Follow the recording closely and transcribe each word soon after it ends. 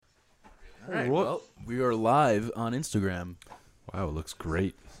All right, well, we are live on Instagram. Wow, it looks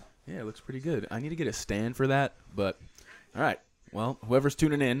great. Yeah, it looks pretty good. I need to get a stand for that, but all right. Well, whoever's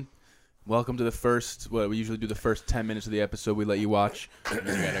tuning in, welcome to the first, we usually do the first 10 minutes of the episode. We let you watch, and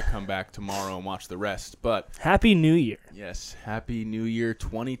then you got to come back tomorrow and watch the rest. But Happy New Year. yes, Happy New Year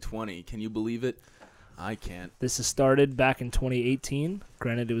 2020. Can you believe it? I can't. This has started back in 2018.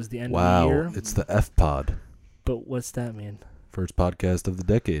 Granted, it was the end of Wow, the year. it's the F Pod. But what's that mean? First podcast of the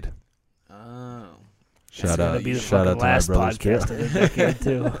decade. Oh. It's gonna be the shout out fucking to my last brother podcast Spiro. of the decade,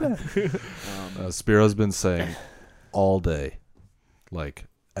 too. Spiro's been saying all day, like,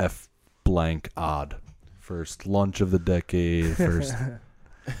 F blank odd. First lunch of the decade, first...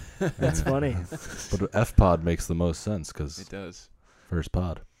 That's funny. But F Pod makes the most sense, because It does. first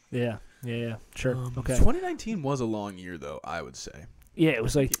pod. Yeah. Sure. Okay. 2019 was a long year, though, I would say. Yeah, it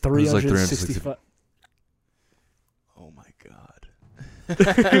was like was like 365. Oh, my God.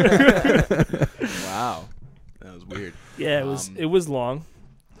 Wow. That was weird. Yeah, it was long.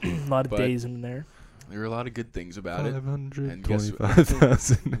 A lot of but- days in there. There were a lot of good things about it.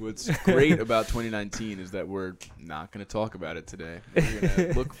 525,000. What's great about 2019 is that we're not going to talk about it today. We're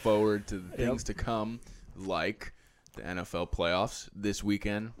going to look forward to the things to come, like the NFL playoffs this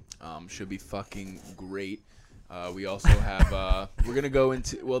weekend. Should be fucking great. We also have, we're going to go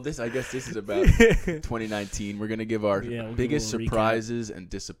into, I guess this is about 2019. We're going to give our We'll biggest give a little recap surprises and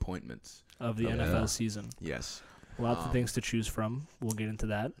disappointments. of the Oh, NFL yeah. season. Yes. Lots of things to choose from. We'll get into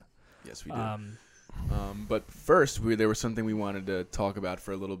that. Yes, we do. But first, there was something we wanted to talk about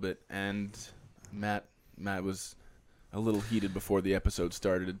for a little bit, and Matt was a little heated before the episode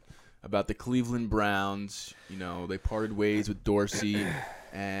started about the Cleveland Browns. You know, they parted ways with Dorsey,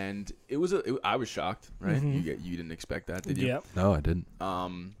 and I was shocked, right? Mhm. You didn't expect that, did you? Yep. No, I didn't.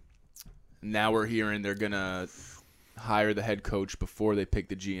 Now we're hearing they're gonna hire the head coach before they pick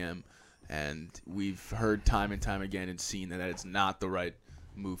the GM, and we've heard time and time again and seen that it's not the right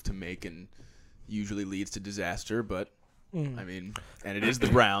move to make, and usually leads to disaster. But I mean, and it is the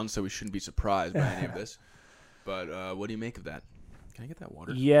Browns, so we shouldn't be surprised by any of this. But what do you make of that? Can I get that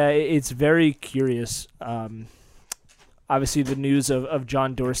water? Yeah, it's very curious. Obviously, the news of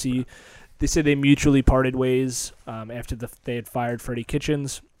John Dorsey, they said they mutually parted ways after they had fired Freddie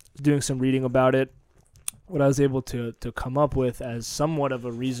Kitchens. Doing some reading about it, what I was able to come up with as somewhat of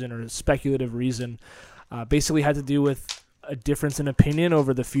a reason or a speculative reason basically had to do with a difference in opinion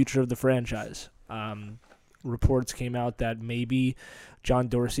over the future of the franchise. Reports came out that maybe John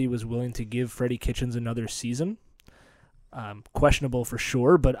Dorsey was willing to give Freddie Kitchens another season. Questionable for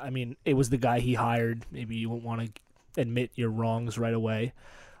sure, but I mean, it was the guy he hired. Maybe you won't want to admit your wrongs right away.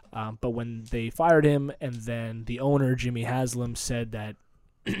 But when they fired him, and then the owner, Jimmy Haslam, said that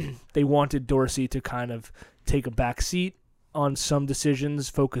they wanted Dorsey to kind of take a back seat on some decisions,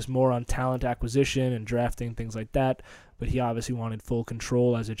 focus more on talent acquisition and drafting, things like that. But he obviously wanted full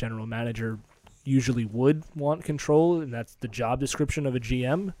control, as a general manager usually would want control, and that's the job description of a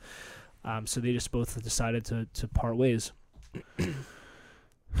GM. So they just both decided to part ways.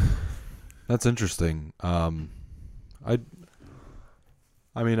 That's interesting. I mean,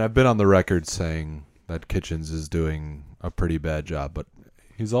 I've been on the record saying that Kitchens is doing a pretty bad job, but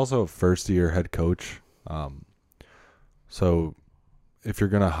he's also a first-year head coach. So if you're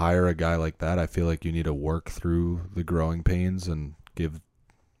going to hire a guy like that, I feel like you need to work through the growing pains and give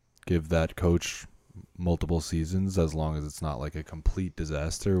that coach multiple seasons, as long as it's not like a complete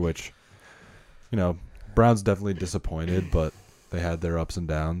disaster, which, you know, Browns definitely disappointed, but they had their ups and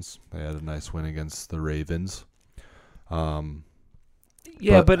downs. They had a nice win against the Ravens.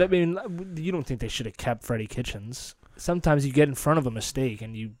 Yeah, but I mean, you don't think they should have kept Freddie Kitchens. Sometimes you get in front of a mistake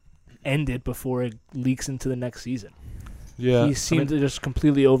and you end it before it leaks into the next season. Yeah, He seemed to just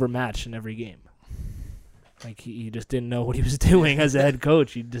completely overmatched in every game. Like, he just didn't know what he was doing as a head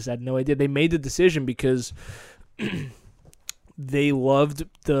coach. He just had no idea. They made the decision because they loved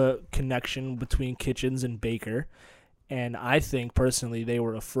the connection between Kitchens and Baker. And I think, personally, they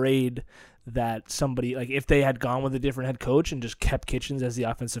were afraid that somebody, like, if they had gone with a different head coach and just kept Kitchens as the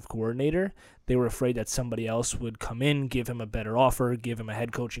offensive coordinator, they were afraid that somebody else would come in, give him a better offer, give him a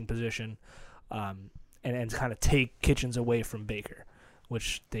head coaching position, and kind of take Kitchens away from Baker,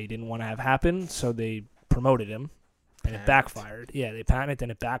 which they didn't want to have happen, so they promoted him, and it backfired. Yeah, they panicked,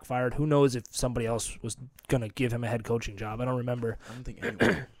 and it backfired. Who knows if somebody else was going to give him a head coaching job. I don't remember. I don't think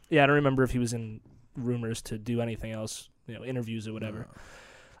anyone. Yeah, I don't remember if he was in rumors to do anything else, interviews or whatever.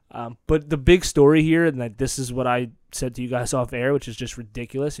 But the big story here, and that this is what I said to you guys off air, which is just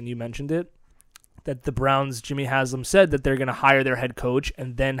ridiculous, and you mentioned it, that the Browns, Jimmy Haslam, said that they're going to hire their head coach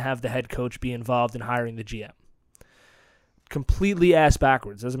and then have the head coach be involved in hiring the GM. completely ass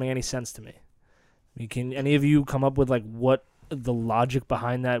backwards. Doesn't make any sense to me. I mean, can any of you come up with like what the logic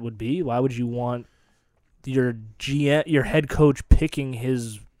behind that would be? Why would you want your head coach picking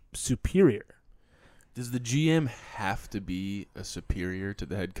his superior? Does the GM have to be a superior to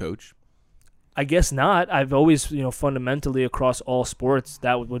the head coach? I guess not. I've always, fundamentally across all sports,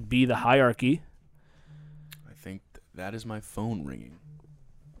 that would be the hierarchy. I think that is my phone ringing.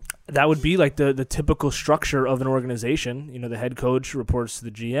 That would be like the typical structure of an organization. The head coach reports to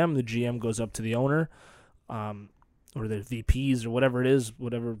the GM goes up to the owner, or the VPs or whatever it is,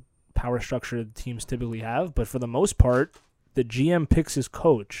 whatever power structure the teams typically have. But for the most part, the GM picks his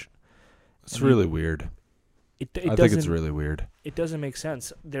coach. It's really weird. I think it's really weird. It doesn't make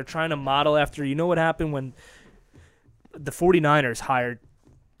sense. They're trying to model after, what happened when the 49ers hired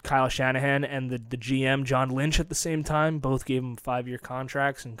Kyle Shanahan and the GM, John Lynch, at the same time. Both gave him 5-year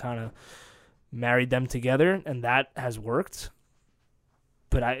contracts and kind of married them together, and that has worked.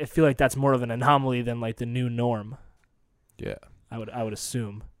 But I feel like that's more of an anomaly than like the new norm. Yeah. I would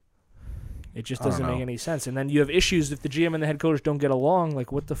assume. It just doesn't make any sense. And then you have issues if the GM and the head coach don't get along.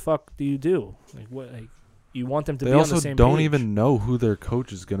 Like, what the fuck do you do? Like, what? Like, you want them to be on the same page. They also don't even know who their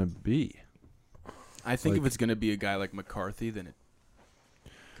coach is going to be. I think if it's going to be a guy like McCarthy, then it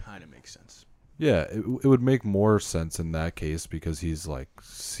kind of makes sense. Yeah, it would make more sense in that case because he's like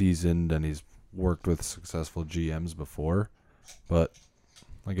seasoned and he's worked with successful GMs before. But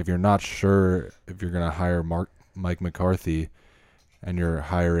like, if you're not sure if you're going to hire Mike McCarthy, and you're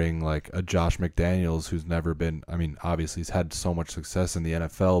hiring like a Josh McDaniels who's never been, obviously he's had so much success in the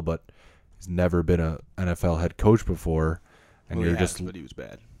NFL, but he's never been a NFL head coach before. And but he was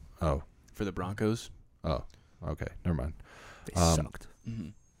bad. Oh. For the Broncos? Oh, okay. Never mind. They sucked. Mm-hmm.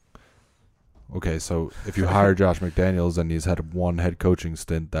 Okay, so if you hire Josh McDaniels and he's had one head coaching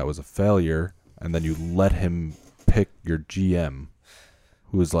stint that was a failure, and then you let him pick your GM,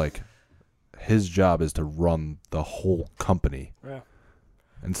 who is like, his job is to run the whole company. Yeah.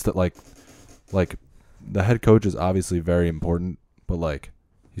 Instead, like the head coach is obviously very important, but like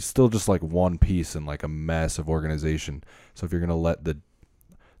he's still just like one piece in like a massive organization. So if you're gonna let the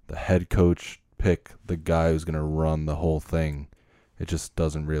head coach pick the guy who's gonna run the whole thing, it just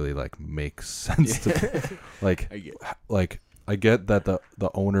doesn't really like make sense to me. I get that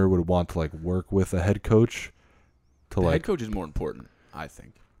the owner would want to like work with a head coach. The head coach is more important, I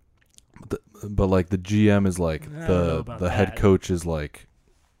think. But like the GM is like the head coach is like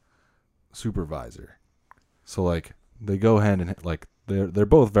supervisor. So like they go hand in hand, like they're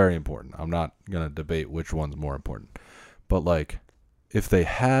both very important. I'm not gonna debate which one's more important. But like if they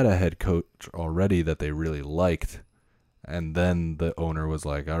had a head coach already that they really liked, and then the owner was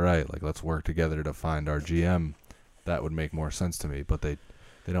like, all right, like let's work together to find our GM, that would make more sense to me. But they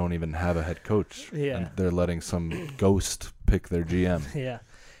don't even have a head coach. Yeah. And they're letting some ghost pick their GM. Yeah.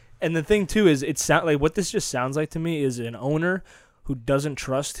 And the thing too is what this just sounds like to me is an owner who doesn't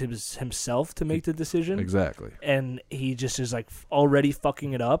trust himself to make the decision. Exactly. And he just is like already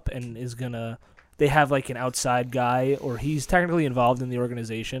fucking it up and is gonna. They have like an outside guy, or he's technically involved in the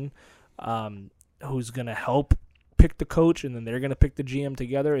organization, who's gonna help pick the coach, and then they're gonna pick the GM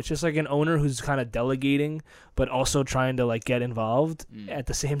together. It's just like an owner who's kind of delegating, but also trying to like get involved at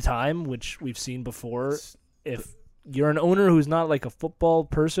the same time, which we've seen before. If you're an owner who's not like a football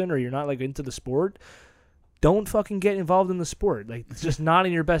person, or you're not like into the sport, don't fucking get involved in the sport. Like, it's just not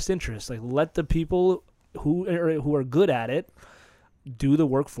in your best interest. Like, let the people who are good at it do the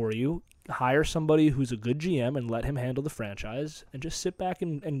work for you. Hire somebody who's a good GM and let him handle the franchise, and just sit back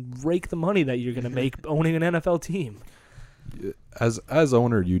and rake the money that you're going to make owning an NFL team. As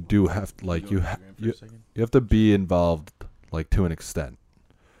owner, you do have like you have to be involved like to an extent,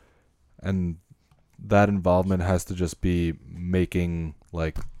 and that involvement has to just be making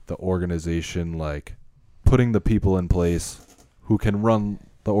like the organization, like putting the people in place who can run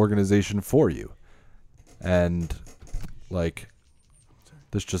the organization for you. And like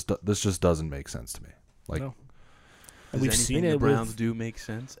this just doesn't make sense to me. Like, no. And we've seen it. The Browns do make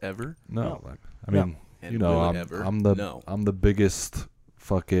sense ever? No. Like, I mean, you know, I'm the biggest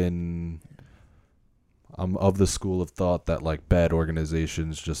fucking. I'm of the school of thought that like bad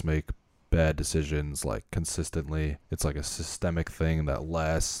organizations just make bad decisions like consistently. It's like a systemic thing that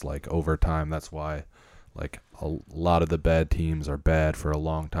lasts like over time. That's why like a lot of the bad teams are bad for a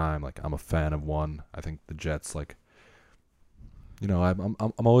long time. Like, I'm a fan of one. I think the Jets, like, you know, I'm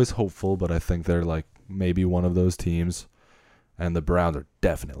always hopeful, but I think they're like maybe one of those teams, and the Browns are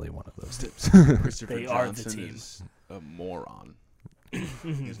definitely one of those teams. Christopher they Johnson are the team. is a moron.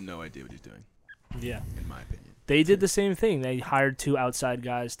 He has no idea what he's doing. Yeah, in my opinion. They did the same thing. They hired 2 outside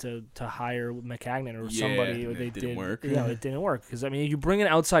guys to hire McCagnon or somebody. Or and they it didn't work. Yeah, it didn't work. Because, I mean, you bring an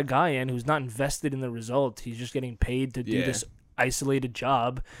outside guy in who's not invested in the result. He's just getting paid to do this isolated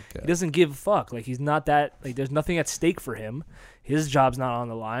job. Yeah. He doesn't give a fuck. Like, he's not that, like, there's nothing at stake for him. His job's not on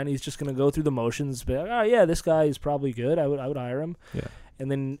the line. He's just going to go through the motions, be like, oh, yeah, this guy is probably good. I would hire him. Yeah. And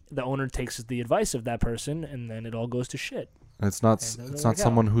then the owner takes the advice of that person, and then it all goes to shit. And it's not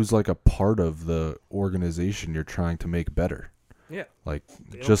someone out. who's like a part of the organization you're trying to make better. Yeah. Like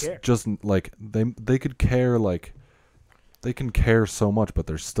They don't care. just like they could care, like they can care so much, but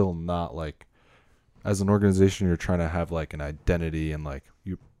they're still not, like, as an organization you're trying to have like an identity and like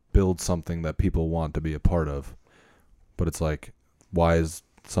you build something that people want to be a part of. But it's like, why is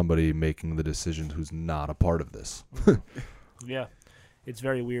somebody making the decisions who's not a part of this? Yeah. It's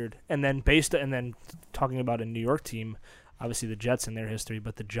very weird. And then talking about a New York team, obviously the Jets in their history,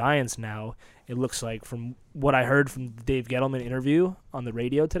 but the Giants now, it looks like, from what I heard from the Dave Gettleman interview on the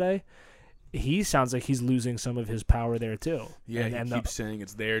radio today, he sounds like he's losing some of his power there too. Yeah, he keeps saying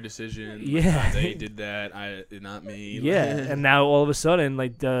it's their decision. Yeah. They did that. Not me. Yeah, and now all of a sudden,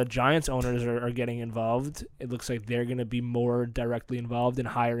 like, the Giants owners are getting involved. It looks like they're going to be more directly involved in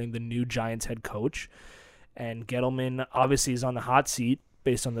hiring the new Giants head coach. And Gettleman obviously is on the hot seat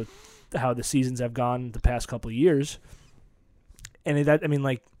based on how the seasons have gone the past couple of years. And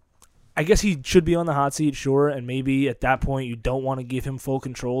I guess he should be on the hot seat, sure, and maybe at that point you don't want to give him full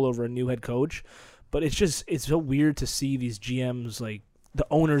control over a new head coach. But it's so weird to see these GMs, like, the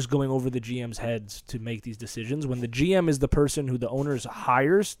owners going over the GM's heads to make these decisions when the GM is the person who the owners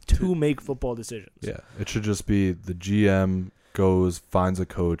hires to make football decisions. Yeah, it should just be the GM goes, finds a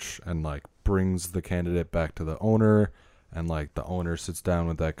coach, and like brings the candidate back to the owner, and like the owner sits down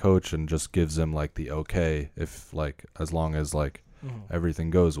with that coach and just gives him like the okay, if like, as long as like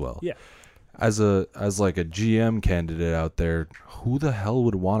everything goes well. Yeah. As like a GM candidate out there, who the hell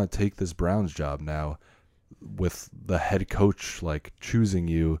would want to take this Browns job now with the head coach like choosing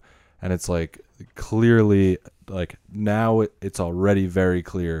you? And it's like clearly, like, now it's already very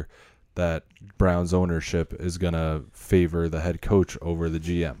clear that Browns ownership is going to favor the head coach over the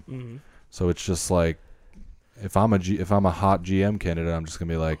GM. Mm-hmm. So it's just like, if I'm a hot GM candidate, I'm just going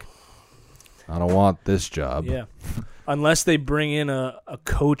to be like, I don't want this job. Yeah. Unless they bring in a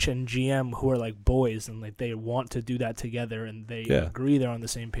coach and GM who are like boys and like they want to do that together and they agree they're on the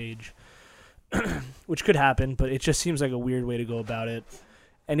same page, which could happen, but it just seems like a weird way to go about it.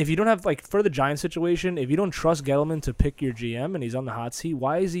 And if you don't have, like, for the Giants situation, if you don't trust Gettleman to pick your GM and he's on the hot seat,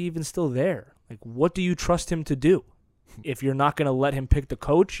 why is he even still there? Like, what do you trust him to do? If you're not going to let him pick the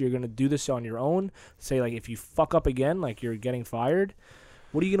coach, you're going to do this on your own. Say, like, if you fuck up again, like, you're getting fired.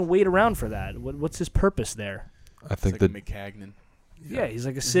 What are you going to wait around for that? What's his purpose there? I think it's like that McCagnon. Yeah, he's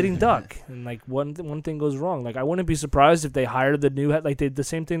like a sitting duck, and like one thing goes wrong. Like, I wouldn't be surprised if they hired the new head, like they did the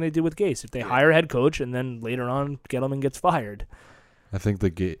same thing they did with Gase. If they hire a head coach and then later on Gettleman gets fired. I think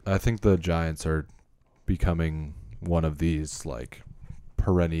the Giants are becoming one of these like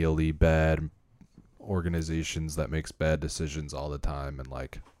perennially bad organizations that makes bad decisions all the time, and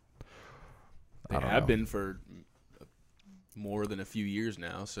like they have been for more than a few years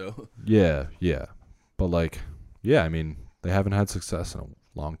now. So yeah, but like I mean, they haven't had success in a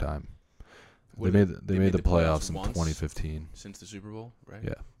long time. They made the playoffs in 2015 since the Super Bowl, right?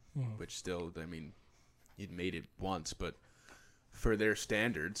 Yeah, which still, I mean, you'd made it once, but for their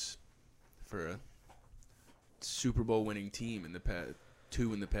standards, for a Super Bowl winning team in the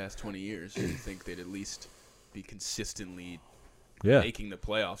past 20 years, you'd think they'd at least be consistently making the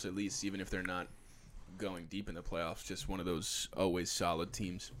playoffs, at least, even if they're not going deep in the playoffs. Just one of those always solid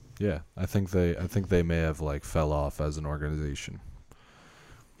teams. Yeah, I think they may have like fell off as an organization.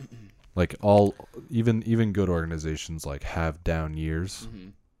 Like even good organizations like have down years. Mm-hmm.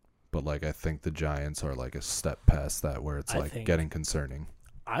 But, like, I think the Giants are, like, a step past that where it's, like, getting concerning.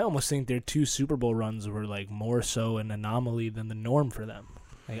 I almost think their 2 Super Bowl runs were, like, more so an anomaly than the norm for them.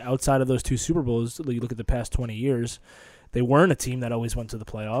 Like, outside of those 2 Super Bowls, you look at the past 20 years, they weren't a team that always went to the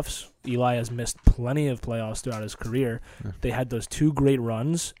playoffs. Eli has missed plenty of playoffs throughout his career. Yeah. They had those 2 great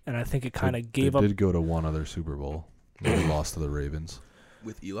runs, and I think it kind of gave up. They did go to one other Super Bowl. They lost to the Ravens.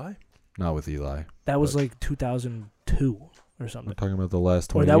 With Eli? Not with Eli. That was, like, 2002. Or something. We're talking about the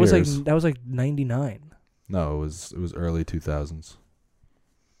last 20 years. That was like 99. No, it was early 2000s.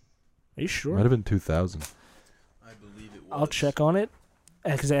 Are you sure? Might have been 2000. I believe it was. I'll check on it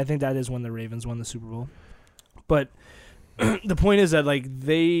because I think that is when the Ravens won the Super Bowl. But the point is that like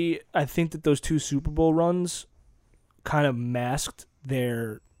I think that those 2 Super Bowl runs kind of masked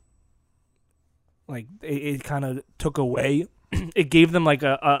their it kind of took away. It gave them like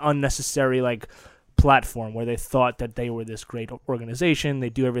a unnecessary like platform where they thought that they were this great organization. They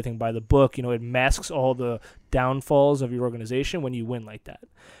do everything by the book. It masks all the downfalls of your organization when you win like that.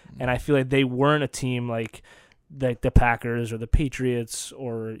 And I feel like they weren't a team like the Packers or the Patriots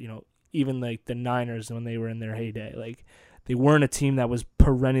or, even like the Niners when they were in their heyday. Like, they weren't a team that was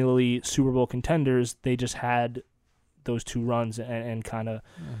perennially Super Bowl contenders. They just had those 2 runs and kind of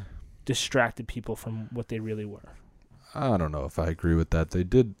distracted people from what they really were. I don't know if I agree with that.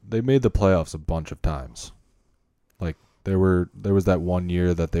 They made the playoffs a bunch of times. Like, there was that one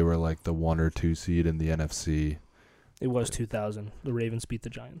year that they were like the 1 or 2 seed in the NFC. It was 2000. The Ravens beat the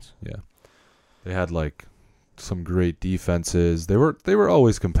Giants. Yeah. They had like some great defenses. They were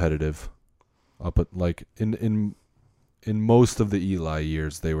always competitive. Up at like in most of the Eli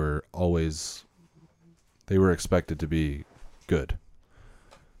years, they were expected to be good.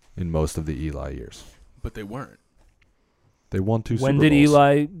 In most of the Eli years. But they weren't. They won 2 Super Bowls. When did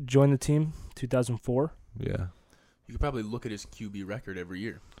Eli join the team? 2004? Yeah. You could probably look at his QB record every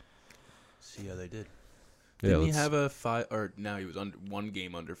year. See how they did. Yeah, Didn't he have a 5 or now he was under 1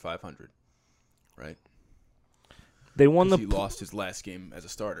 game under 500, right? They won the. He lost his last game as a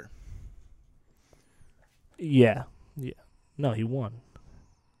starter. Yeah. No, he won.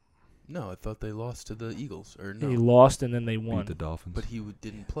 No, I thought they lost to the Eagles. Or no, He lost and then they won. beat the Dolphins. but he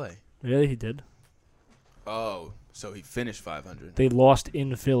didn't play. Yeah, he did. Oh, so he finished 500. They lost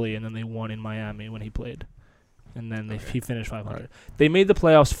in Philly and then they won in Miami when he played. And then he finished 500. Right. They made the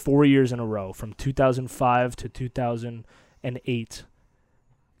playoffs 4 years in a row, from 2005 to 2008.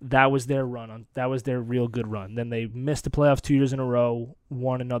 That was their run. That was their real good run. Then they missed the playoffs 2 years in a row,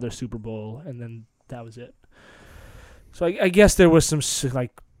 won another Super Bowl, and then that was it. So I guess there was some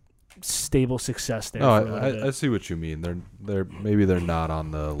stable success there. No, for a little bit. I see what you mean. Maybe they're not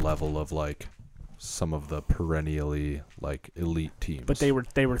on the level of like some of the perennially like elite teams. But they were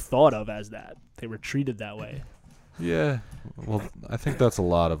thought of as that. They were treated that way. Yeah. Well, I think that's a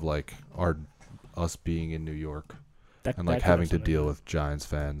lot of like us being in New York and like having to deal with Giants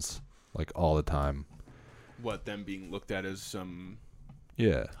fans like all the time. What, them being looked at as some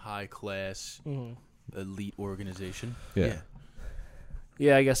high class elite organization? Yeah.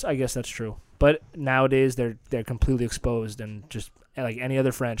 Yeah, I guess that's true. But nowadays they're completely exposed and just like any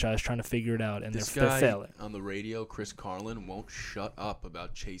other franchise trying to figure it out, and This they're guy failing. on the radio, Chris Carlin, won't shut up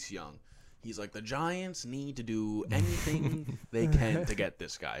about Chase Young. He's like, the Giants need to do anything they can to get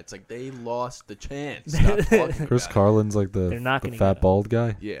this guy. It's like they lost the chance. Stop talking Chris about Carlin's like They're the not gonna fat get him. bald guy.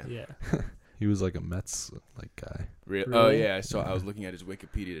 it. Yeah. Yeah. He was like a Mets like guy. Oh Really? yeah, I was looking at his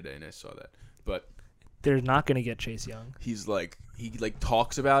Wikipedia today and I saw that. But They're not going to get Chase Young. he's like he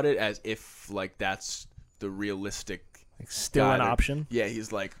talks about it as if like that's the realistic. Like, still guy an that- option. Yeah,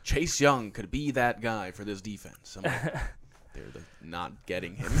 he's like Chase Young could be that guy for this defense. I'm like, they're not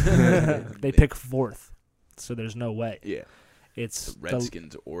getting him. They pick 4th, so there's no way. Yeah, It's the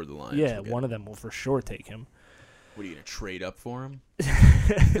Redskins or the Lions. yeah, will get one him. of them will for sure take him. What are you gonna trade up for him?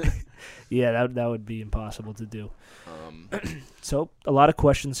 Yeah, that would be impossible to do. Um, So a lot of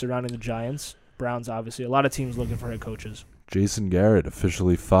questions surrounding the Giants, Browns, obviously. A lot of teams looking for head coaches. Jason Garrett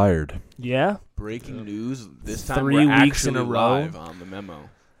officially fired. Yeah, breaking news. This time 3 we're weeks in actually a row. live on the memo.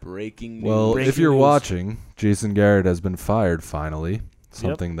 Breaking news. Well, Breaking if you're news. watching, Jason Garrett has been fired finally.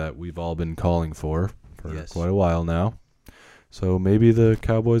 Something that we've all been calling for Yes. quite a while now. So maybe the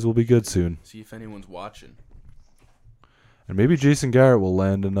Cowboys will be good soon. See if anyone's watching. And maybe Jason Garrett will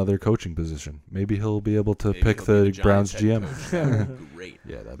land another coaching position. Maybe he'll be able to Maybe pick he'll be the Browns Giants' GM. head coach. That would be Great.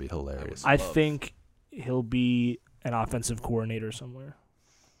 Yeah, that'd be hilarious. I love. think he'll be an offensive coordinator somewhere.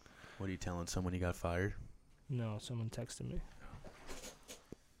 What are you telling someone he got fired? No, someone texted me.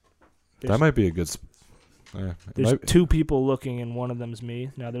 That might be a good. It There's might- 2 people looking, and one of them's me.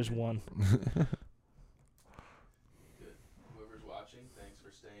 Now there's one. Whoever's watching, thanks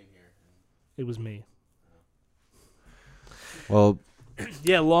for staying here. It was me. Well,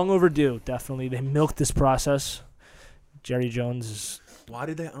 Yeah, long overdue. Definitely, they milked this process. Jerry Jones is Why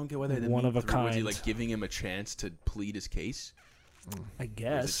did they? I don't get why they did One of a Was he kind. like giving him a chance to plead his case? I Or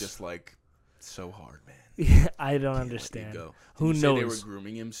guess. is it just like so hard, man? Yeah, I don't Can't let you understand. go. Who Didn't you say They knows? were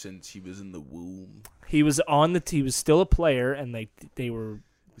grooming him since he was in the womb. He was on the he was still a player, and they were Was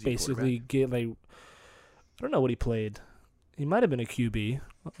he a basically I don't know what he played. He might have been a QB,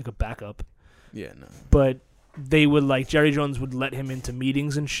 like a backup. Yeah, no. But they would Jerry Jones would let him into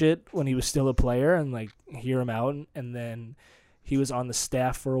meetings and shit when he was still a player and hear him out, and then he was on the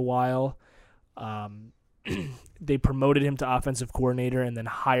staff for a while. They promoted him to offensive coordinator and then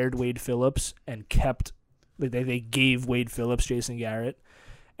hired Wade Phillips and kept they gave Wade Phillips Jason Garrett,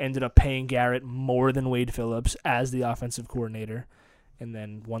 ended up paying Garrett more than Wade Phillips as the offensive coordinator, And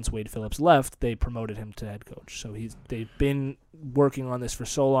then once Wade Phillips left, they promoted him to head coach. So they've been working on this for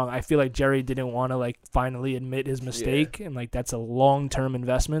so long. I feel like Jerry didn't want to like finally admit his mistake, and like that's a long-term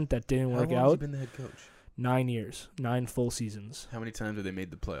investment that didn't work How long out. has he been the head coach? 9 years, 9 full seasons. How many times have they made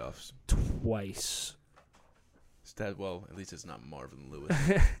the playoffs? Twice. Well, at least it's not Marvin Lewis.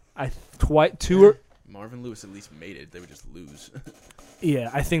 Marvin Lewis at least made it. They would just lose. Yeah,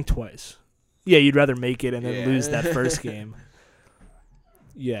 I think twice. Yeah, you'd rather make it and then Yeah. lose that first game.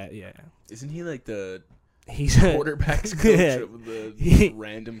 Yeah. Isn't he like the He's quarterbacks coach Yeah. of the He-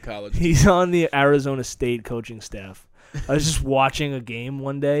 random college? He's on the Arizona State coaching staff. I was just watching a game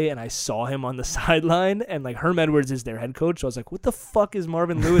one day and I saw him on the sideline, and like Herm Edwards is their head coach. So I was like, "What the fuck is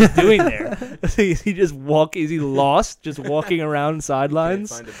Marvin Lewis doing there? Is he just Is he lost, just walking around Can't sidelines?"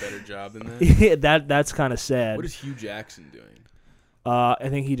 find a better job than that. Yeah, that's kind of sad. What is Hugh Jackson doing? I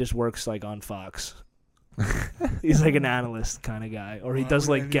think he just works like on Fox. He's like an analyst kind of guy, or he Why does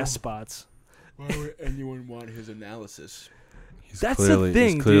would like anyone- guest spots. Why would anyone want his analysis? That's the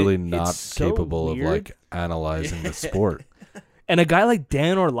thing, He's clearly dude. not It's so capable of weird. like analyzing the sport. And a guy like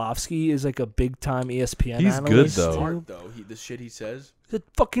Dan Orlovsky is like a big time ESPN He's analyst. good, though. Smart though. The shit he says. He's a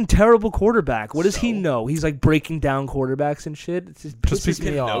fucking terrible quarterback. What does he So? know? He's like breaking down quarterbacks and shit. It just Just pisses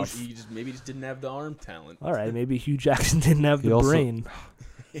me No, off. he maybe just didn't have the arm talent. All right, maybe Hugh Jackson didn't have He the also- brain.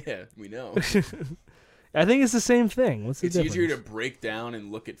 Yeah, we know. I think it's the same thing. What's the It's difference? easier to break down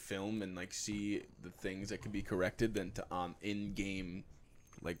and look at film and like see the things that can be corrected than to in-game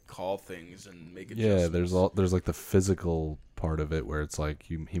like call things and make adjustments. Yeah, there's like the physical part of it where it's like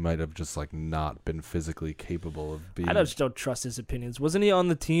he might have just like not been physically capable of being. I just don't trust his opinions. Wasn't he on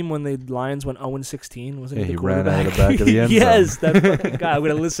the team when the Lions went 0-16? Wasn't Yeah, he he the ran out of quarterback? the back of the end Yes, zone. that fucking guy. I'm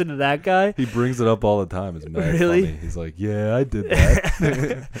gonna listen to that guy. He brings it up all the time. It's mad Really? funny. He's like, yeah, I did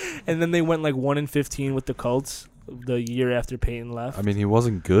that. And then they went like 1-15 with the Colts the year after Peyton left. I mean, he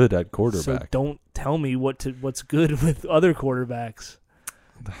wasn't good at so quarterback. don't tell me what's good with other quarterbacks.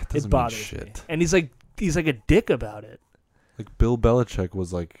 That It doesn't mean bothers me. shit. And he's like a dick about it. Like Bill Belichick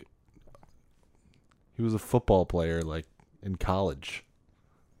was like, he was a football player like in college.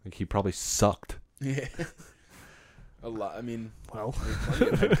 Like he probably sucked. Yeah. A lot. I mean, Well, there's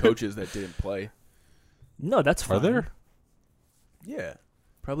plenty of head coaches that didn't play. no, that's fine. Are there? Yeah.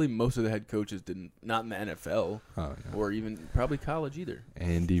 Probably most of the head coaches didn't. Not in the NFL Oh, yeah. or even probably college either.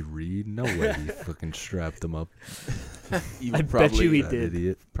 Andy Reid? No way he fucking strapped him up. Even I bet probably, you he That did.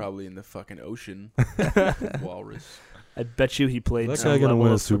 idiot. Probably in the fucking ocean. Walrus. I bet you he played. Is that some guy gonna level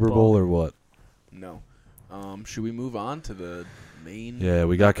win a of Super football. Bowl or what? No. Should we move on to the main? Yeah,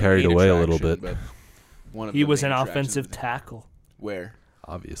 we got carried main away a little attraction, bit. but one of He the was an main attractions offensive of the- tackle. Where?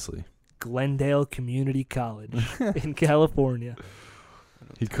 Obviously, Glendale Community College in California.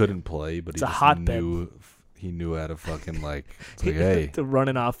 he couldn't play, but It's he a just hotbed. he knew how to fucking like. It's like, hey, to run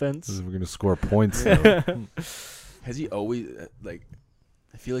an offense. we're gonna score points. Though. Has he always like?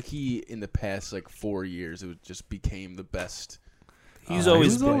 I feel like he in the past like 4 years it just became the best. He's He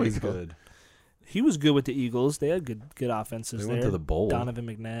always was been. always good. He was good with the Eagles. They had good offenses They there. went to the bowl. Donovan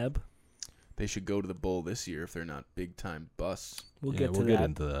McNabb. They should go to the bowl this year if they're not big time busts. We'll Yeah, get to we'll that. get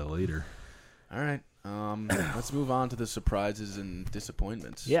into that later. All right. Let's move on to the surprises and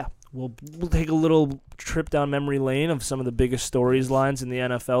disappointments. Yeah, we'll take a little trip down memory lane of some of the biggest storylines in the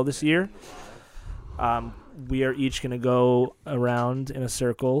NFL this year. We are each going to go around in a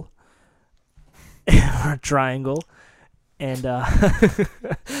circle or a triangle, and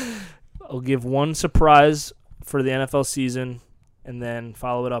I'll give one surprise for the NFL season, and then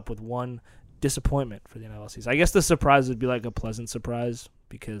follow it up with one disappointment for the NFL season. I guess the surprise would be like a pleasant surprise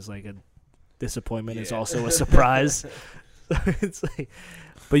because like a disappointment is Yeah. also a surprise. It's like,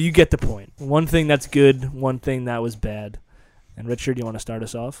 but you get the point. One thing that's good, one thing that was bad. And Richard, you want to start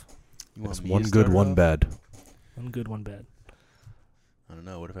us off? You want It's me to one start good, it one off? bad. One good, one bad. I don't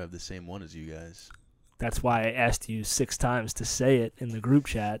know. What if I have the same one as you guys? That's why I asked you 6 times to say it in the group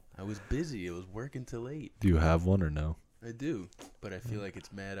chat. I was busy. I was working till late. Do you have one or no? I do, but I feel like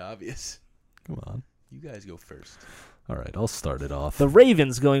it's mad obvious. Come on. You guys go first. All right, I'll start it off. The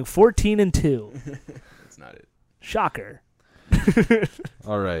Ravens going 14-2. That's not it. Shocker.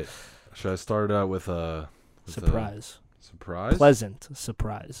 All right. Should I start out with a Surprise. surprise? Pleasant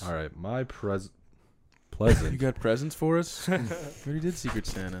surprise. All right, my You pleasant. got presents for us? We already did Secret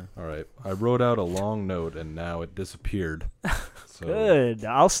Santa. All right, I wrote out a long note and now it disappeared. So, Good.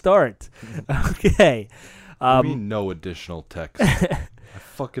 I'll start. Okay. I mean, no additional text. I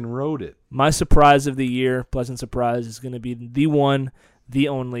fucking wrote it. My surprise of the year, pleasant surprise, is going to be the one, the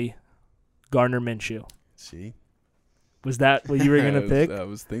only, Gardner Minshew. See? Was that what you were going to pick? I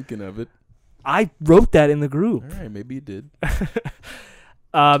was thinking of it. I wrote that in the All group. right, maybe you did.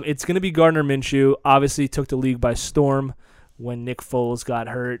 It's going to be Gardner Minshew. Obviously took the league by storm when Nick Foles got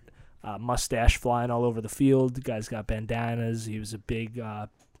hurt. Mustache flying all over the field. The guy's got bandanas. He was a big,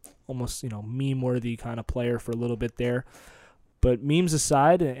 almost meme-worthy kind of player for a little bit there. But memes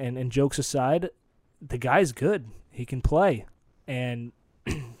aside and jokes aside, the guy's good. He can play. And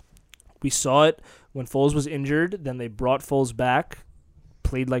we saw it when Foles was injured. Then they brought Foles back,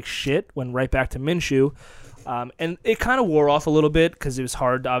 played like shit, went right back to Minshew. And it kind of wore off a little bit because it was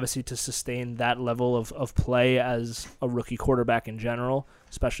hard, obviously, to sustain that level of play as a rookie quarterback in general,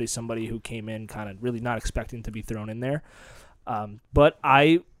 especially somebody who came in kind of really not expecting to be thrown in there. But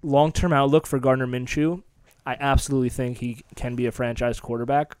long-term outlook for Gardner Minshew, I absolutely think he can be a franchise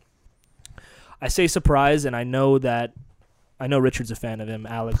quarterback. I say surprise, and I know Richard's a fan of him.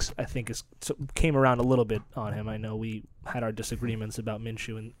 Alex, I think, came around a little bit on him. I know we had our disagreements about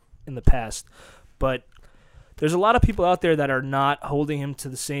Minshew in the past, but there's a lot of people out there that are not holding him to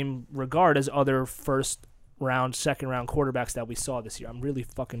the same regard as other first-round, second-round quarterbacks that we saw this year. I'm really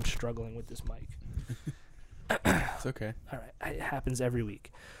fucking struggling with this mic. It's okay. All right. It happens every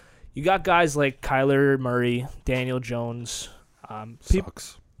week. You got guys like Kyler Murray, Daniel Jones,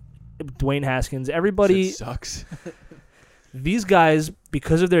 Sucks. Dwayne Haskins. Everybody sucks. These guys,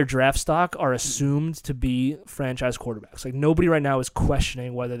 because of their draft stock, are assumed to be franchise quarterbacks. Like, nobody right now is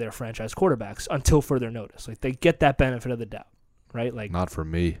questioning whether they're franchise quarterbacks until further notice. Like, they get that benefit of the doubt, right? Like, not for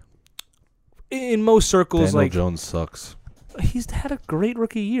me. In most circles, Daniel Jones sucks. He's had a great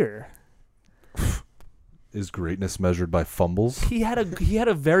rookie year. Is greatness measured by fumbles? He had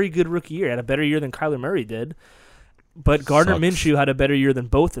a very good rookie year. He had a better year than Kyler Murray did. But Gardner Minshew had a better year than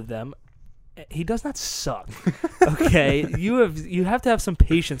both of them. He does not suck. Okay, you have to have some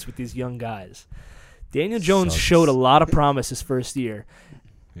patience with these young guys. Daniel Jones showed a lot of promise his first year,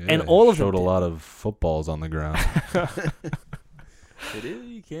 and all of them showed a lot of footballs on the ground. It is.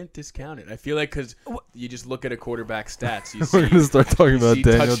 You can't discount it. I feel like because you just look at a quarterback stats, you We're gonna start talking about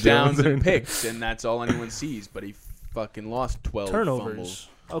Daniel touchdowns Jones and picks, and that's all anyone sees. But he fucking lost 12 turnovers. fumbles.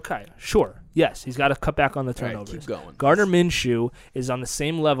 Okay, sure. Yes, he's got to cut back on the turnovers. All right, keep going. Gardner Minshew is on the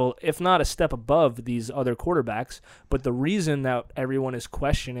same level, if not a step above these other quarterbacks. But the reason that everyone is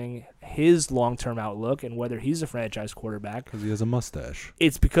questioning his long-term outlook and whether he's a franchise quarterback, because he has a mustache.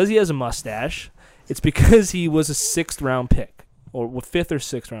 It's because he has a mustache. It's because he was a sixth-round pick, or fifth or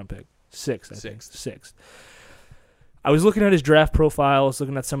sixth-round pick. Sixth, I think. Sixth. I was looking at his draft profile. I was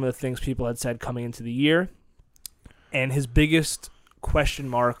looking at some of the things people had said coming into the year, and his biggest question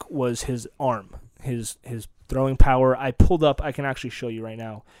mark was his arm, his throwing power. I pulled up, I can actually show you right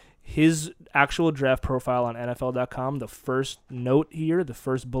now, his actual draft profile on NFL.com. The first note here, the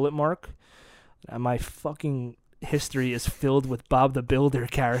first bullet mark, my fucking history is filled with Bob the Builder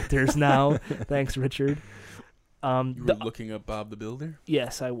characters now. Thanks, Richard. You were looking up Bob the Builder?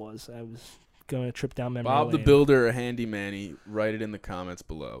 Yes, I was going to trip down memory Bob lane. the Builder or Handy Manny, write it in the comments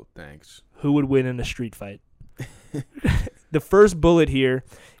below. Thanks. Who would win in a street fight? The first bullet here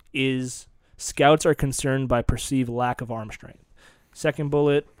is scouts are concerned by perceived lack of arm strength. Second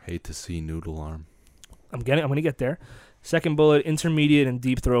bullet, hate to see noodle arm. I'm going to get there. Second bullet, intermediate and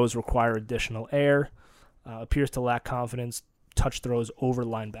deep throws require additional air. Appears to lack confidence. Touch throws over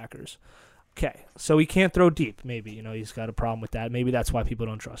linebackers. Okay, so he can't throw deep. Maybe, he's got a problem with that. Maybe that's why people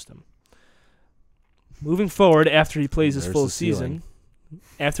don't trust him. Moving forward, after he plays his full season,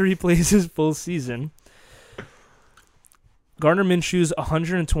 Gardner Minshew's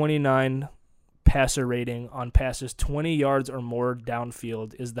 129 passer rating on passes 20 yards or more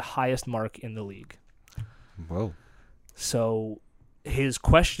downfield is the highest mark in the league. Whoa. So his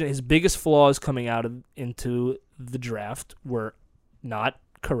biggest flaws coming out into the draft were not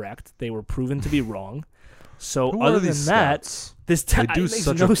correct. They were proven to be wrong. So Who other are than these that, scouts? they do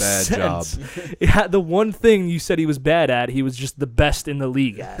such a bad job. Yeah, the one thing you said he was bad at, he was just the best in the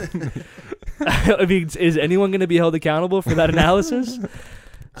league at. I mean, is anyone going to be held accountable for that analysis?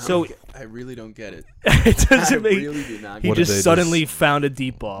 So I really don't get it. It doesn't make. Really do not. He just suddenly found a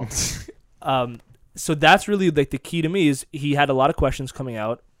deep ball. So that's really like the key to me is he had a lot of questions coming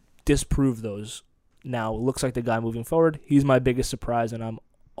out, disproved those. Now looks like the guy moving forward. He's my biggest surprise, and I'm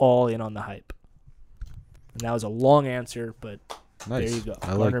all in on the hype. And that was a long answer, but nice. There you go.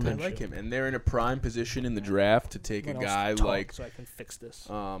 I like him, and they're in a prime position in the draft to take a guy like. So I can fix this.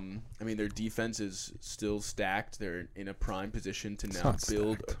 I mean, their defense is still stacked. They're in a prime position to now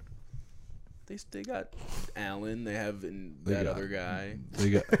build. They got Allen. They have other guy. They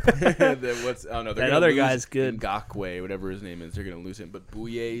got that other guy's good. Ngakwe, whatever his name is, they're gonna lose him. But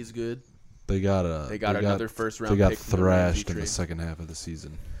Bouye is good. They got another first round. They got pick thrashed in the second half of the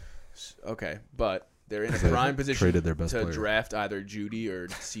season. Okay, but They're in a They prime position traded their best to player. draft either Judy or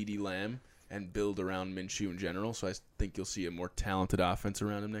CeeDee Lamb and build around Minshew in general. So I think you'll see a more talented offense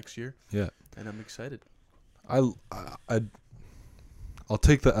around him next year. Yeah. And I'm excited. I'll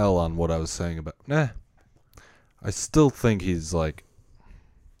take the L on what I was saying about. I still think he's like.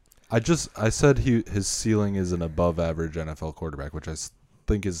 I said his ceiling is an above average NFL quarterback, which I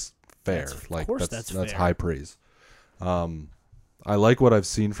think is fair. That's fair. high praise. I like what I've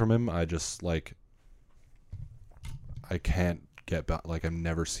seen from him. I just like. I can't get back. Like I've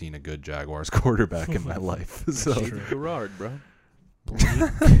never seen a good Jaguars quarterback in my life. So David Garrard, bro.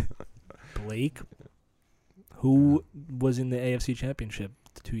 Blake, who was in the AFC Championship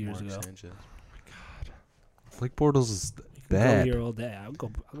 2 years Mark ago. Sanchez. Blake Bortles is Go bad. here all day. I'll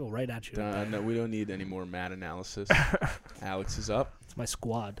go right at you. No, we don't need any more mad analysis. Alex is up. It's my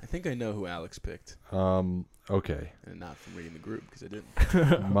squad. I think I know who Alex picked, Okay. and not from reading the group because I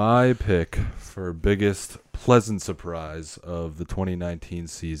didn't. My pick for biggest pleasant surprise of the 2019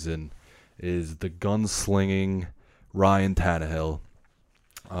 season is the gunslinging Ryan Tannehill.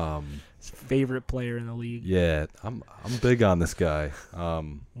 His favorite player in the league. Yeah, I'm big on this guy.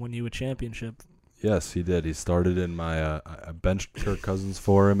 Won you a championship. Yes, he did. He started in my I benched Kirk Cousins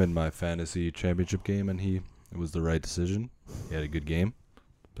for him in my fantasy championship game, and it was the right decision. He had a good game,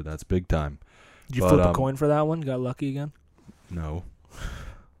 but that's big time. Did you flip a coin for that one? Got lucky again? No.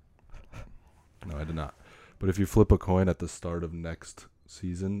 No, I did not. But if you flip a coin at the start of next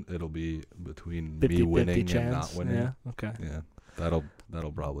season, it'll be between 50, me winning chance. and not winning. Yeah, okay. Yeah. That'll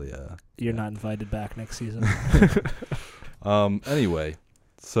probably You're not invited back next season. Anyway,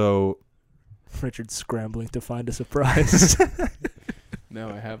 so Richard's scrambling to find a surprise. No,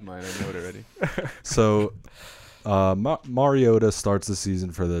 I have mine. I know it already. So Mariota starts the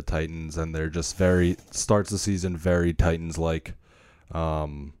season for the Titans, and they're just starts the season very Titans-like.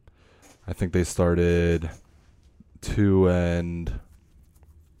 I think they started 2 and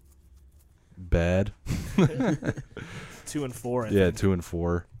bad. 2 and 4. I Yeah, think. 2 and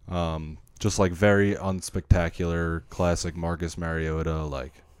 4. Just like very unspectacular, classic Marcus Mariota,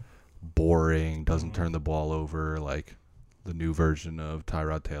 like boring, doesn't turn the ball over, like the new version of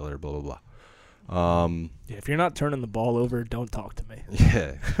Tyrod Taylor, blah blah blah. Yeah, if you're not turning the ball over, don't talk to me.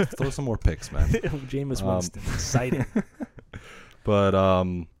 Yeah, throw some more picks, man. Jameis Winston, exciting. But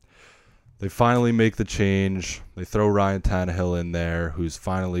they finally make the change. They throw Ryan Tannehill in there, who's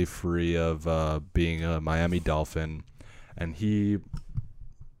finally free of being a Miami Dolphin, and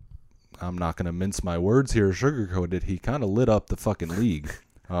I'm not going to mince my words here, sugarcoat it. He kind of lit up the fucking league.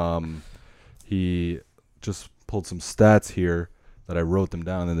 He just pulled some stats here that I wrote them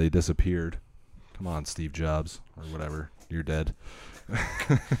down and they disappeared. Come on, Steve Jobs, or whatever. You're dead.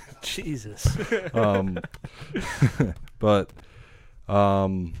 Jesus. But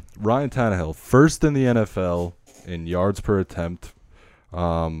Ryan Tannehill, first in the NFL in yards per attempt,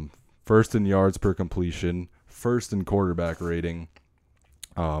 first in yards per completion, first in quarterback rating,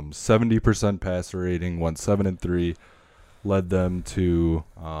 70% passer rating, went 7-3, led them to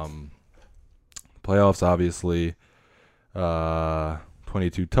playoffs, obviously.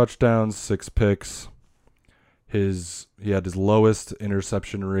 22 touchdowns, 6 picks. He had his lowest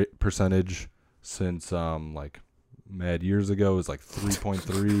interception rate percentage since mad years ago. It was like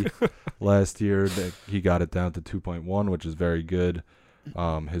 3.3 last year. He got it down to 2.1, which is very good.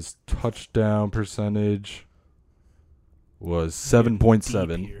 His touchdown percentage was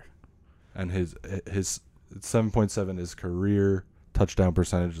 7.7, and his 7.7. His career touchdown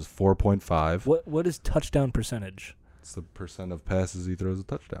percentage is 4.5. What is touchdown percentage? It's the percent of passes he throws a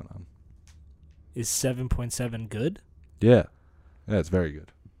touchdown on. Is 7.7 good? Yeah, it's very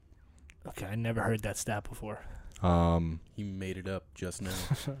good. Okay, I never heard that stat before. He made it up just now.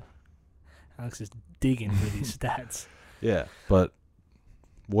 Alex is digging for these stats. Yeah, but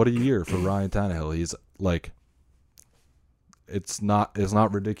what a year for Ryan Tannehill. He's like, it's not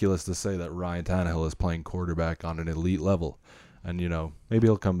ridiculous to say that Ryan Tannehill is playing quarterback on an elite level. And, maybe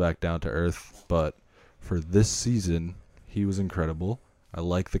he'll come back down to earth. But for this season, he was incredible. I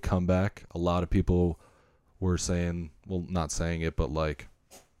like the comeback. A lot of people were saying, well, not saying it, but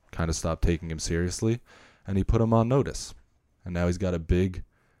kind of stopped taking him seriously. And he put him on notice. And now he's got a big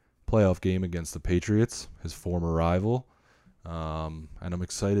playoff game against the Patriots, his former rival. And I'm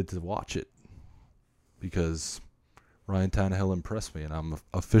excited to watch it because Ryan Tannehill impressed me, and I'm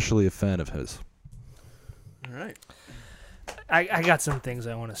officially a fan of his. All right. I got some things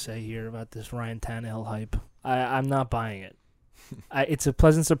I want to say here about this Ryan Tannehill hype. I'm not buying it. It's a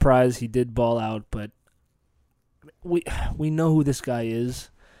pleasant surprise. He did ball out, but we know who this guy is.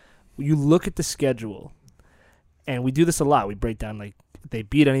 You look at the schedule, and we do this a lot. We break down they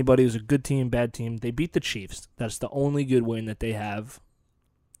beat anybody. It was a good team, bad team. They beat the Chiefs. That's the only good win that they have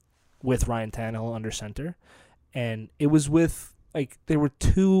with Ryan Tannehill under center. And it was with, there were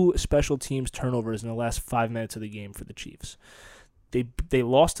 2 special teams turnovers in the last 5 minutes of the game for the Chiefs. They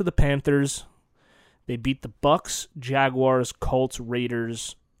lost to the Panthers. They beat the Bucks, Jaguars, Colts,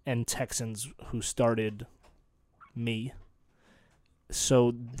 Raiders, and Texans, who started me.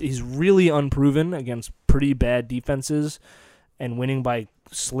 So he's really unproven against pretty bad defenses and winning by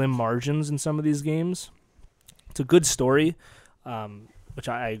slim margins in some of these games. It's a good story, which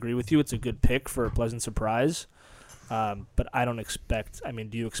I agree with you. It's a good pick for a pleasant surprise. But I don't expect –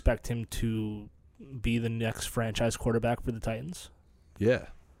 do you expect him to be the next franchise quarterback for the Titans? Yeah,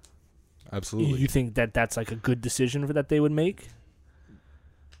 absolutely. You think that that's a good decision that they would make?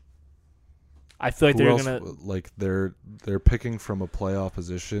 I feel like they're gonna they're picking from a playoff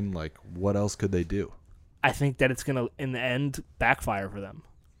position. What else could they do? I think that it's gonna in the end backfire for them.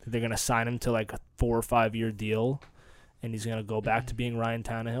 They're gonna sign him to a 4 or 5 year deal, and he's gonna go back to being Ryan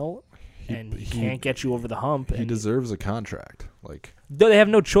Tannehill, and he can't get you over the hump. He deserves a contract. They have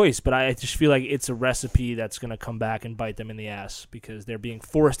no choice, but I just feel like it's a recipe that's gonna come back and bite them in the ass because they're being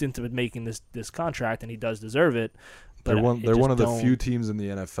forced into making this contract, and he does deserve it. But they're one of the few teams in the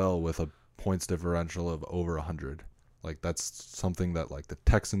NFL with a points differential of over 100. That's something that the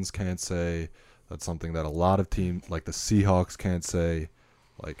Texans can't say. That's something that a lot of teams like the Seahawks can't say.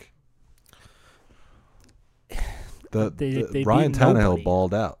 Ryan Tannehill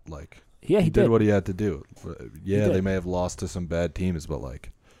balled out. He did what he had to do. They may have lost to some bad teams, but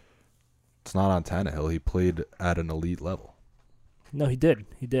it's not on Tannehill. He played at an elite level. No, he did.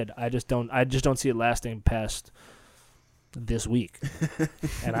 I just don't see it lasting past this week.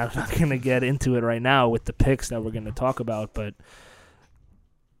 And I'm not going to get into it right now with the picks that we're going to talk about, but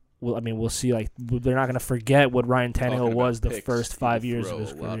we'll see. They're not going to forget what Ryan Tannehill was the first 5 years of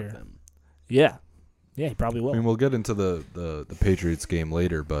his career. Yeah, he probably will. We'll get into the Patriots game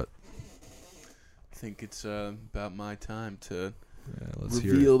later, but I think it's about my time to let's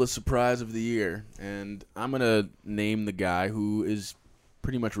reveal the surprise of the year, and I'm going to name the guy who is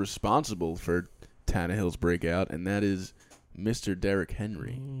pretty much responsible for Tannehill's breakout, and that is Mr. Derrick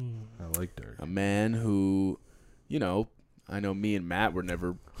Henry. I like Derrick. A man who, I know me and Matt were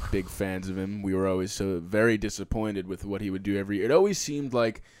never big fans of him. We were always so very disappointed with what he would do every year. It always seemed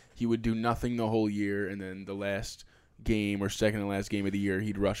like he would do nothing the whole year, and then the last game or second to last game of the year,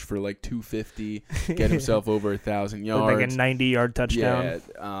 he'd rush for 250, get himself over 1,000 yards. Like a 90-yard touchdown.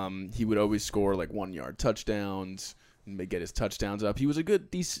 Yeah, he would always score 1-yard touchdowns and get his touchdowns up. He was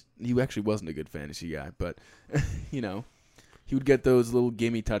he actually wasn't a good fantasy guy, but, he would get those little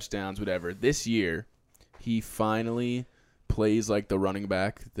gimme touchdowns, whatever. This year, he finally plays like the running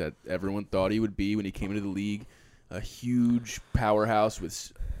back that everyone thought he would be when he came into the league. A huge powerhouse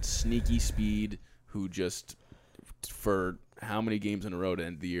with sneaky speed who just, for how many games in a row to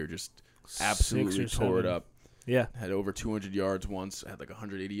end the year, just absolutely tore it up. Yeah. Had over 200 yards once, had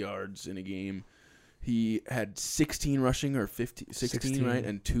 180 yards in a game. He had 16 rushing or 16, right?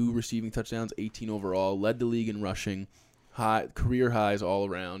 And 2 receiving touchdowns, 18 overall. Led the league in rushing. Career highs all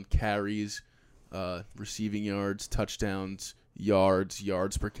around. Carries, receiving yards, touchdowns,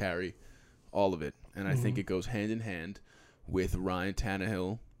 yards per carry. All of it. And I think it goes hand in hand with Ryan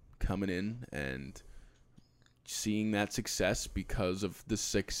Tannehill coming in and seeing that success because of the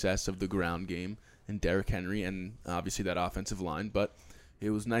success of the ground game and Derrick Henry and obviously that offensive line. But it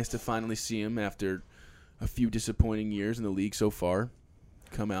was nice to finally see him after a few disappointing years in the league so far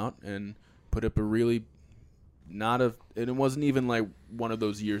come out and put up a really and it wasn't even one of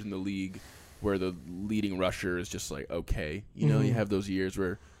those years in the league where the leading rusher is just okay. You have those years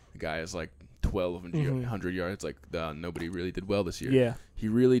where the guy is 1,200 yards. Nobody really did well this year. Yeah. He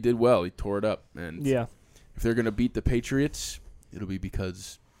really did well. He tore it up. And yeah. If they're going to beat the Patriots, it'll be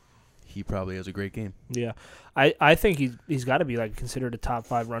because he probably has a great game. Yeah. I think he's got to be considered a top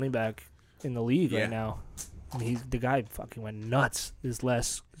 5 running back in the league right now. The guy fucking went nuts this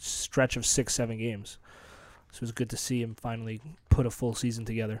last stretch of 6-7 games. So it was good to see him finally put a full season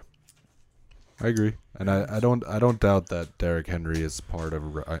together. I agree, and I don't doubt that Derrick Henry is part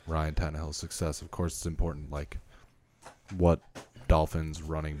of Ryan Tannehill's success. Of course, it's important. What Dolphins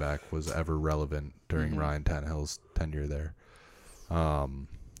running back was ever relevant during Ryan Tannehill's tenure there. I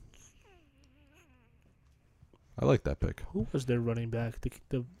like that pick. Who was their running back?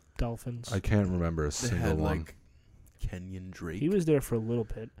 The Dolphins. I can't remember a single one. Kenyon Drake. He was there for a little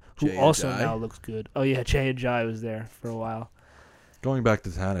bit. Who Jay also Ajayi. now looks good. Oh yeah, Jay Ajayi was there for a while. Going back to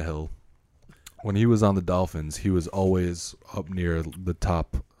Tannehill, when he was on the Dolphins, he was always up near the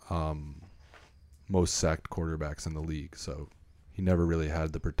top most sacked quarterbacks in the league. So he never really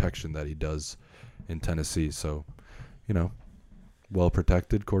had the protection that he does in Tennessee. So, well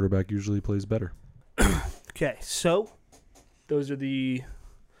protected quarterback usually plays better. Okay, so those are the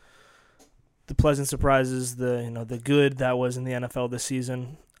pleasant surprises, the good that was in the NFL this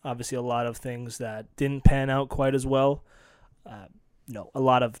season. Obviously, a lot of things that didn't pan out quite as well. A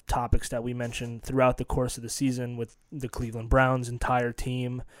lot of topics that we mentioned throughout the course of the season with the Cleveland Browns' entire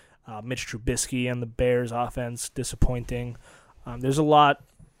team, Mitch Trubisky and the Bears' offense disappointing. There's a lot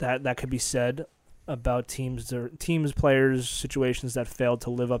that could be said about teams, players, situations that failed to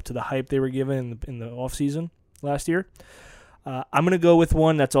live up to the hype they were given in the offseason last year. I'm going to go with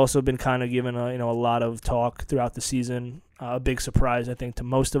one that's also been kind of given a lot of talk throughout the season. A big surprise, I think, to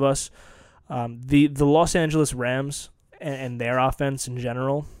most of us. The Los Angeles Rams and their offense in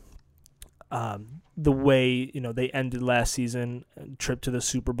general. The way they ended last season, trip to the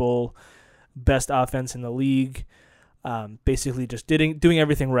Super Bowl, best offense in the league. Basically just doing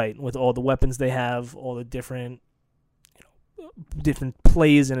everything right with all the weapons they have, all the different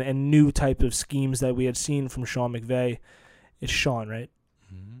plays and new type of schemes that we had seen from Sean McVay. It's Sean, right?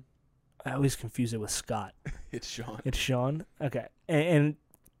 Mm-hmm. I always confuse it with Scott. It's Sean. It's Sean? Okay. And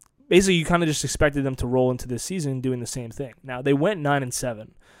basically you kind of just expected them to roll into this season doing the same thing. Now, they went 9-7,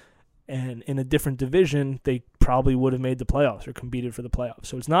 and in a different division, they probably would have made the playoffs or competed for the playoffs.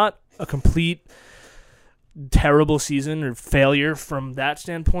 So it's not a complete terrible season or failure from that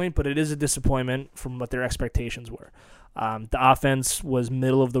standpoint, but it is a disappointment from what their expectations were. The offense was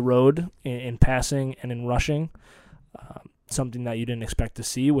middle of the road in passing and in rushing. Something that you didn't expect to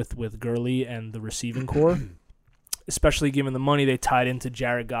see with Gurley and the receiving core, especially given the money they tied into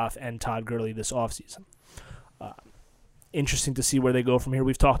Jared Goff and Todd Gurley this offseason. Interesting to see where they go from here.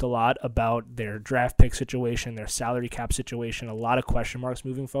 We've talked a lot about their draft pick situation, their salary cap situation, a lot of question marks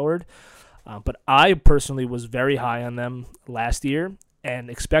moving forward. But I personally was very high on them last year and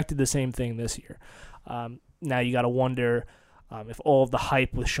expected the same thing this year. Now you got to wonder if all of the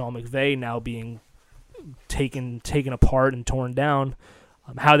hype with Sean McVay now being taken apart and torn down,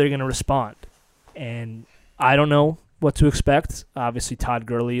 how they're going to respond. And I don't know what to expect. Obviously, Todd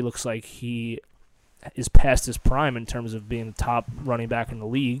Gurley looks like he is past his prime in terms of being the top running back in the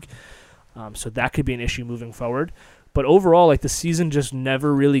league. So that could be an issue moving forward. But overall, the season just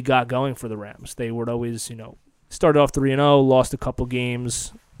never really got going for the Rams. They would always, started off 3-0, lost a couple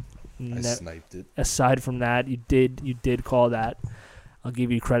games. I sniped it. Aside from that, you did call that. I'll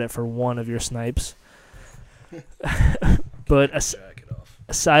give you credit for one of your snipes. But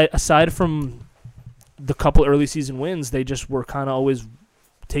aside from the couple early season wins, they just were kind of always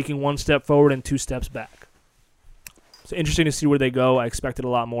taking one step forward and two steps back. So interesting to see where they go. I expected a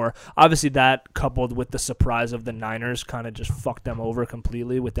lot more. Obviously, that coupled with the surprise of the Niners kind of just fucked them over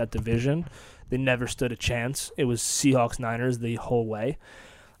completely with that division. They never stood a chance. It was Seahawks-Niners the whole way.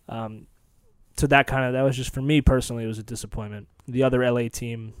 So that was just, for me personally, it was a disappointment. The other LA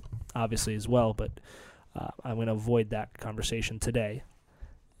team, obviously, as well, but I'm going to avoid that conversation today.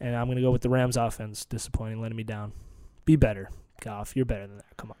 And I'm going to go with the Rams offense. Disappointing, letting me down. Be better, Goff. You're better than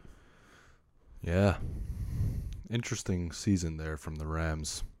that. Come on. Yeah. Interesting season there from the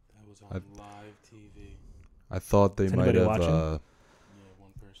Rams. That was on live TV. I thought they might have. Yeah,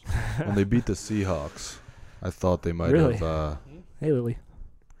 one person. When they beat the Seahawks, I thought they might Really? have. Hey, Lily.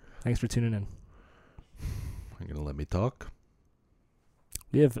 Thanks for tuning in. Are you going to let me talk?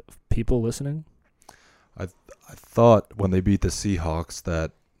 You have people listening? I thought when they beat the Seahawks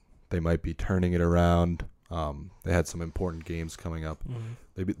that they might be turning it around. They had some important games coming up.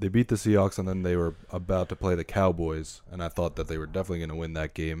 Mm-hmm. They beat the Seahawks, and then they were about to play the Cowboys, and I thought that they were definitely going to win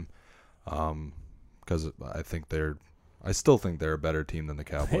that game because I still think they're a better team than the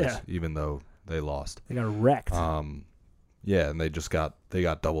Cowboys, even though they lost. They got wrecked. Yeah, and they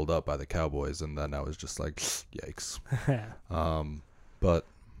got doubled up by the Cowboys, and then I was just like, yikes. But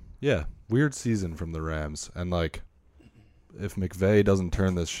yeah, weird season from the Rams, and if McVay doesn't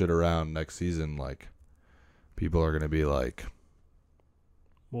turn this shit around next season, people are gonna be like,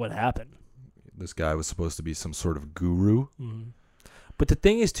 what happened? This guy was supposed to be some sort of guru. Mm-hmm. But the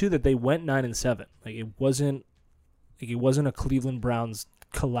thing is too that they went 9-7. It wasn't a Cleveland Browns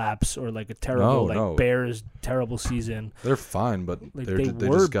collapse or a terrible Bears terrible season. They're fine, but they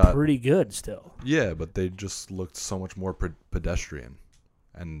were just got pretty good still. Yeah, but they just looked so much more pedestrian.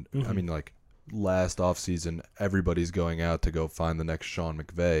 And Mm-hmm. I mean, last offseason, everybody's going out to go find the next Sean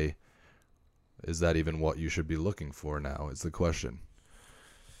McVay. Is that even what you should be looking for now? Is the question.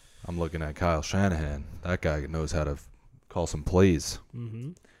 I'm looking at Kyle Shanahan. That guy knows how to call some plays.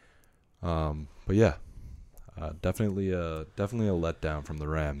 Mm-hmm. But yeah, definitely a letdown from the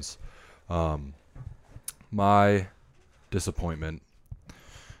Rams. My disappointment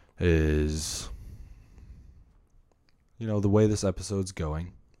is, the way this episode's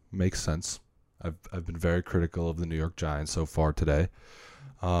going makes sense. I've been very critical of the New York Giants so far today.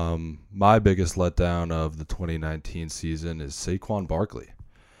 My biggest letdown of the 2019 season is Saquon Barkley.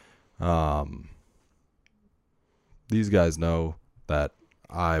 These guys know that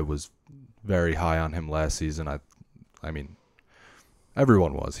I was very high on him last season. I mean,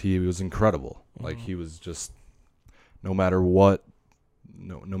 everyone was. He was incredible. Like, he was just, no matter what,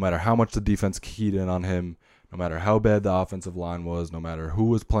 no matter how much the defense keyed in on him, no matter how bad the offensive line was, no matter who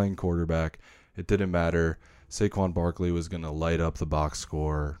was playing quarterback, it didn't matter. Saquon Barkley was going to light up the box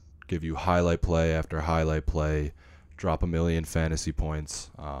score, give you highlight play after highlight play, drop 1 million fantasy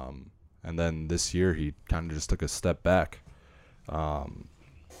points. And then this year he kind of just took a step back.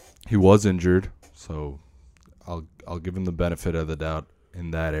 He was injured, so I'll give him the benefit of the doubt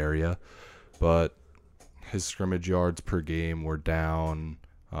in that area. But his scrimmage yards per game were down.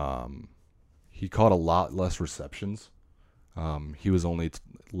 He caught a lot less receptions. He was only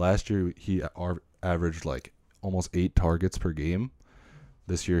last year he averaged like almost 8 targets per game.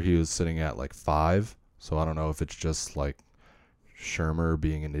 This year he was sitting at like 5. So I don't know if it's just like Shermer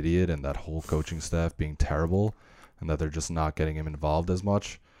being an idiot and that whole coaching staff being terrible and that they're just not getting him involved as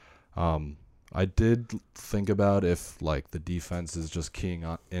much. I did think about if like the defense is just keying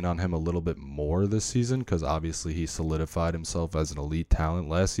in on him a little bit more this season, because obviously he solidified himself as an elite talent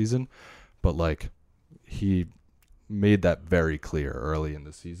last season, but like he made that very clear early in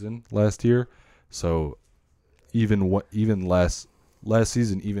the season last year. So even last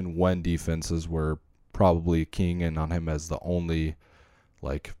season, even when defenses were probably keying in on him as the only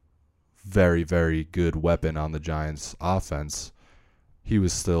like very, very good weapon on the Giants offense, he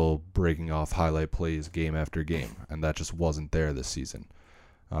was still breaking off highlight plays game after game, and that just wasn't there this season.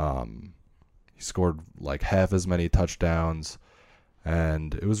 He scored like half as many touchdowns,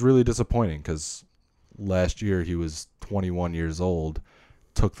 and it was really disappointing because last year he was 21 years old,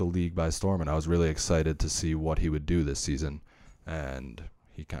 took the league by storm, and I was really excited to see what he would do this season, and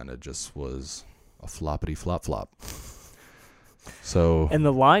he kind of just was a floppity flop. So and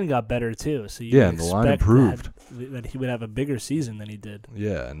the line got better too. So and the line improved. That he would have a bigger season than he did.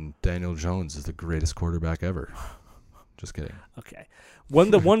 Yeah, and Daniel Jones is the greatest quarterback ever. Just kidding. Okay,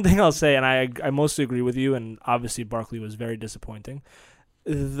 the one thing I'll say, and I mostly agree with you, and obviously Barkley was very disappointing.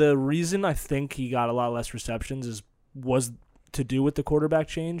 The reason I think he got a lot less receptions was to do with the quarterback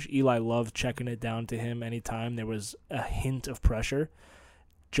change. Eli loved checking it down to him anytime there was a hint of pressure.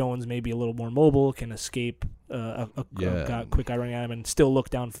 Jones may be a little more mobile, can escape a quick guy running at him and still look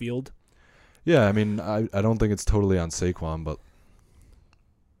downfield. Yeah, I mean, I don't think it's totally on Saquon, but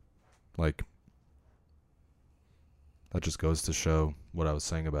like that just goes to show what I was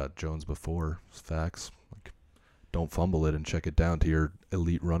saying about Jones before. It's facts. Like, don't fumble it and check it down to your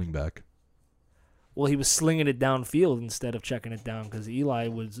elite running back. Well, he was slinging it downfield instead of checking it down because Eli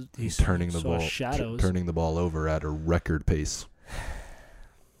was turning the ball over at a record pace.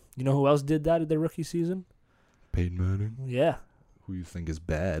 You know who else did that in their rookie season? Peyton Manning. Yeah. Who you think is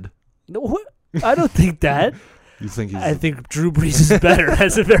bad? No, what? I don't think that. I think Drew Brees is better.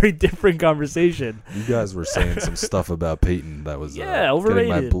 That's a very different conversation. You guys were saying some stuff about Peyton that was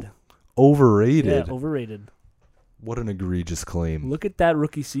overrated. Overrated. Yeah, overrated. What an egregious claim. Look at that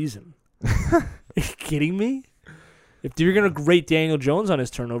rookie season. Are you kidding me? If you're going to rate Daniel Jones on his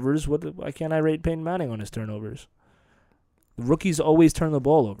turnovers, why can't I rate Peyton Manning on his turnovers? The rookies always turn the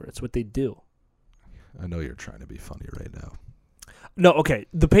ball over. It's what they do. I know you're trying to be funny right now. No, okay.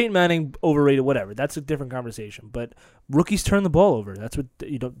 The Peyton Manning overrated, whatever. That's a different conversation. But rookies turn the ball over. That's what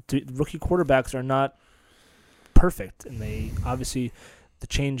rookie quarterbacks are not perfect, and they obviously the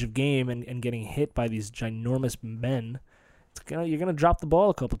change of game and getting hit by these ginormous men. You're gonna drop the ball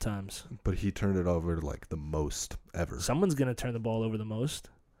a couple times. But he turned it over like the most ever. Someone's gonna turn the ball over the most.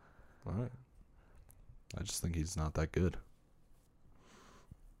 All right. I just think he's not that good.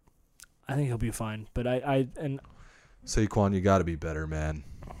 I think he'll be fine, but Saquon, you got to be better, man.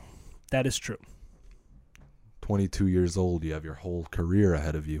 That is true. 22 years old, you have your whole career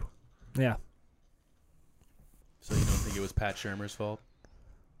ahead of you. Yeah. So you don't think it was Pat Shermer's fault?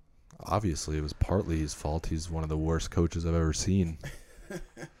 Obviously, it was partly his fault. He's one of the worst coaches I've ever seen.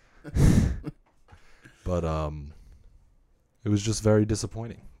 But it was just very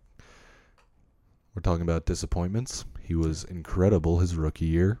disappointing. We're talking about disappointments. He was incredible his rookie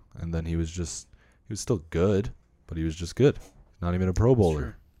year, and then he was still good, but he was just good. Not even a Pro Bowler.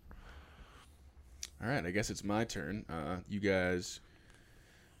 Sure. All right, I guess it's my turn. You guys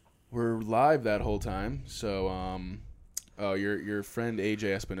were live that whole time, so your friend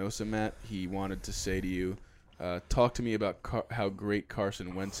AJ Espinosa, Matt, he wanted to say to you, Talk to me about how great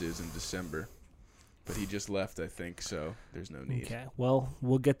Carson Wentz is in December. But he just left, I think, so there's no need. Okay. Well,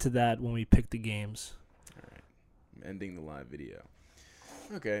 we'll get to that when we pick the games. All right. I'm ending the live video.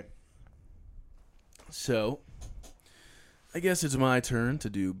 Okay. So, I guess it's my turn to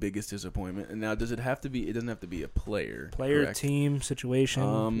do biggest disappointment. And now, does it have to be? It doesn't have to be a player. Player, correct? team,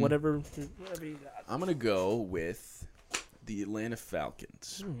 situation, whatever you got. I'm gonna go with the Atlanta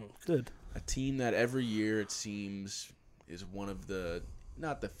Falcons. Good. A team that every year it seems is one of the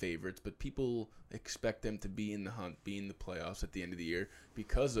not the favorites, but people expect them to be in the hunt, be in the playoffs at the end of the year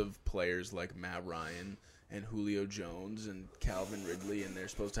because of players like Matt Ryan and Julio Jones and Calvin Ridley, and they're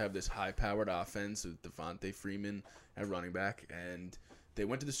supposed to have this high-powered offense with Devontae Freeman at running back, and they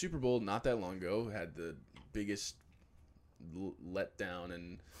went to the Super Bowl not that long ago, had the biggest letdown,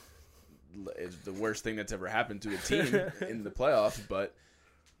 and it's the worst thing that's ever happened to a team in the playoffs, but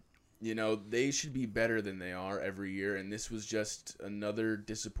you know, they should be better than they are every year, and this was just another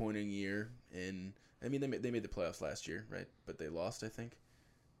disappointing year. I mean, they made the playoffs last year, right? But they lost, I think,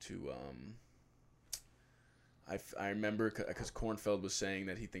 to I remember because Kornfeld was saying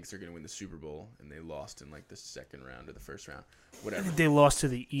that he thinks they're going to win the Super Bowl, and they lost in like the second round or the first round, whatever. They lost to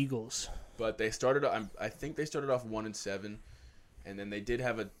the Eagles. But they started. I think they started off 1-7, and then they did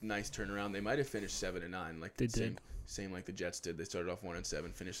have a nice turnaround. They might have finished 7-9, like they did. Same like the Jets did. They started off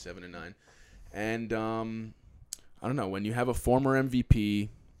 1-7, finished 7-9, and I don't know, when you have a former MVP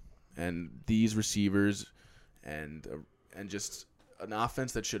and these receivers and just an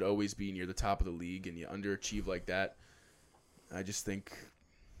offense that should always be near the top of the league, and you underachieve like that, I just think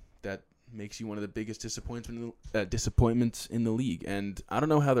that makes you one of the biggest disappointments in the league. And I don't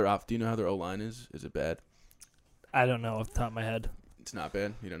know how they're off. Do you know how their O-line is? Is it bad? I don't know off the top of my head. It's not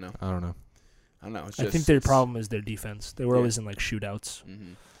bad. You don't know. I don't know. It's just, I think their problem is their defense. They were always in like shootouts.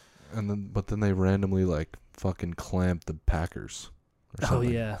 Mm-hmm. And then they randomly like fucking clamped the Packers. Or Oh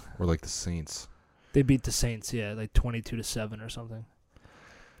something. yeah, Or like the Saints. they beat the Saints. Yeah, like 22-7 or something.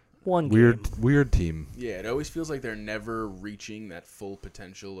 One Weird, game. weird team. Yeah, it always feels like they're never reaching that full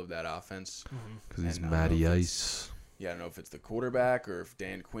potential of that offense. Because he's And I don't know Matty if Ice. Yeah, I don't know if it's the quarterback or if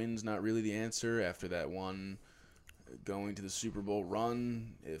Dan Quinn's not really the answer after that one going to the Super Bowl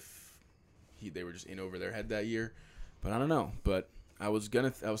run. If they were just in over their head that year, but I don't know. But I was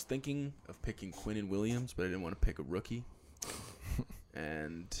thinking of picking Quinn and Williams, but I didn't want to pick a rookie.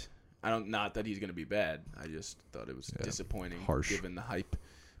 And not that he's gonna be bad. I just thought it was disappointing, harsh. given the hype.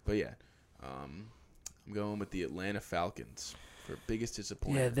 But yeah, I'm going with the Atlanta Falcons for biggest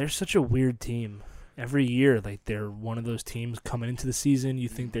disappointment. Yeah, they're such a weird team. Every year, like they're one of those teams coming into the season. You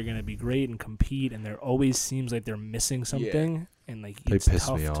think they're gonna be great and compete, and there always seems like they're missing something, and like They it's piss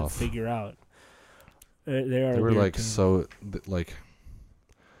tough me to off. figure out. They are. They a were weird like team.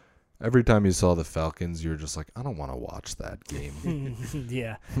 every time you saw the Falcons, you were just like, I don't want to watch that game.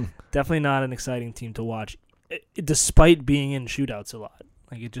 Yeah, definitely not an exciting team to watch, despite being in shootouts a lot.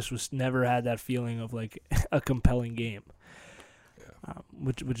 Like it just was never had that feeling of like a compelling game,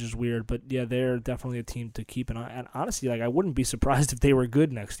 which is weird. But yeah, they're definitely a team to keep an eye. And honestly, like I wouldn't be surprised if they were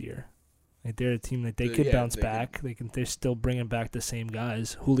good next year. Like they're a team that they could bounce back. They're still bringing back the same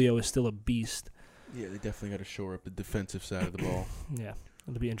guys. Julio is still a beast. Yeah, they definitely got to shore up the defensive side of the ball. Yeah,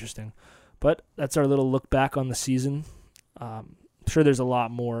 it'll be interesting. But that's our little look back on the season. I'm sure there's a lot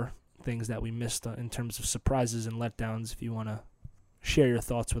more things that we missed in terms of surprises and letdowns. If you want to share your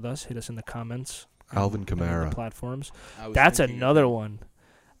thoughts with us, hit us in the comments. Alvin On Kamara. the platforms. I was That's thinking another of- one.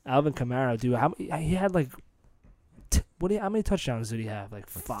 Alvin Kamara, dude. He had like how many touchdowns did he have? Like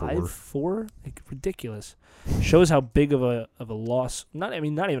Like four? Like ridiculous. Shows how big of a loss. Not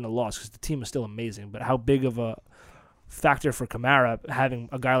even a loss because the team was still amazing, but how big of a factor for Kamara having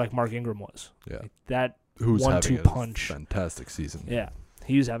a guy like Mark Ingram was. Yeah. Like that Who's 1-2 having a punch. fantastic season. Yeah,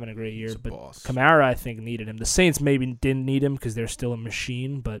 he was having a great year, He's a but boss. Kamara I think needed him. The Saints maybe didn't need him because they're still a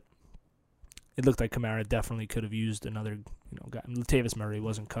machine, but it looked like Kamara definitely could have used another guy. Latavius Murray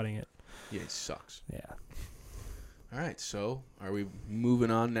wasn't cutting it. Yeah, he sucks. Yeah. All right, so are we moving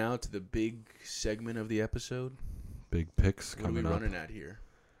on now to the big segment of the episode? Big picks What are we coming up. running at here?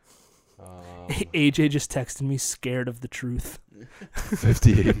 AJ just texted me scared of the truth.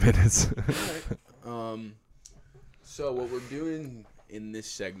 58 minutes. All right. So what we're doing in this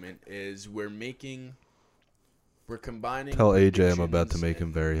segment is we're combining. Tell AJ I'm about to predictions make him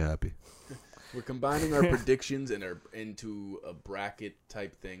and- very happy. We're combining our predictions into a bracket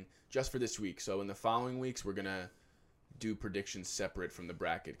type thing just for this week. So in the following weeks, we're gonna do predictions separate from the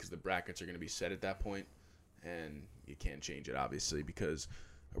bracket because the brackets are gonna be set at that point, and you can't change it obviously because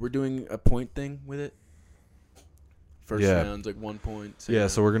we're doing a point thing with it. First round's like 1 point. Yeah,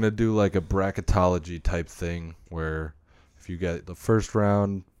 so we're going to do like a bracketology type thing where if you get the first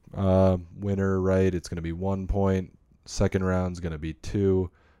round winner right, it's going to be 1 point. Second round's going to be 2.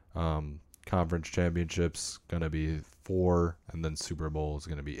 Conference championships going to be 4. And then Super Bowl is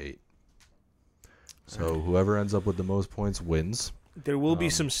going to be 8. So whoever ends up with the most points wins. There will be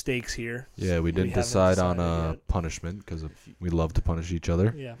some stakes here. Yeah, we didn't decide on a punishment because we love to punish each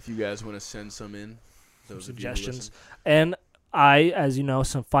other. Yeah. If you guys want to send some in, those suggestions. And I, as you know,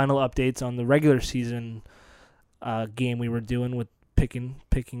 some final updates on the regular season game we were doing with picking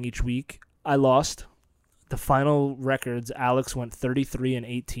each week. I lost. The final records, Alex went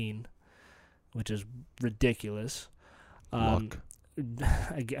 33-18, which is ridiculous. Luck.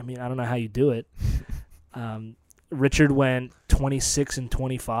 I mean, I don't know how you do it. Richard went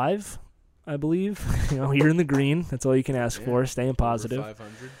 26-25, I believe. You're in the green. That's all you can ask for. Staying positive. Over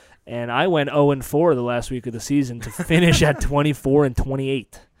 500. And I went 0-4 the last week of the season to finish at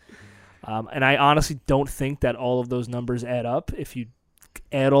 24-28. And I honestly don't think that all of those numbers add up. If you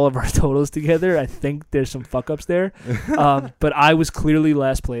add all of our totals together, I think there's some fuck-ups there. But I was clearly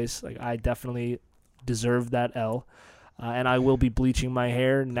last place. Like, I definitely deserved that L. And I will be bleaching my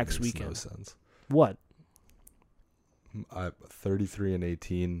hair next weekend. No sense. What?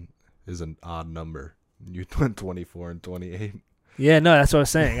 33-18 is an odd number. You went 24-28. Yeah, no, that's what I was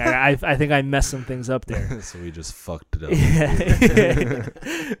saying. I think I messed some things up there. So we just fucked it up.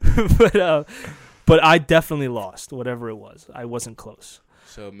 Yeah. But I definitely lost, whatever it was. I wasn't close.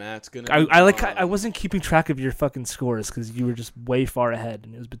 So Matt's gonna. I wasn't keeping track of your fucking scores because you were just way far ahead,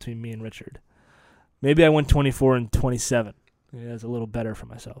 and it was between me and Richard. Maybe I went 24-27. Yeah, that's a little better for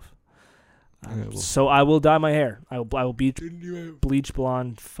myself. So I will dye my hair. I will bleach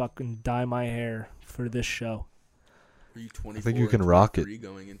blonde, fucking dye my hair for this show. Are you 24? I think you can rock it.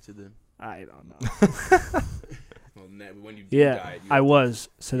 Going into the. I don't know. Well, when you dye it, I was.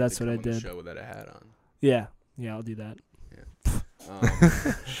 So that's what I did. Show without a hat on. Yeah, I'll do that. Yeah.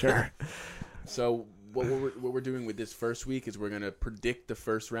 Sure. So what we're doing with this first week is we're gonna predict the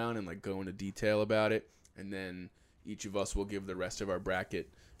first round and like go into detail about it, and then each of us will give the rest of our bracket.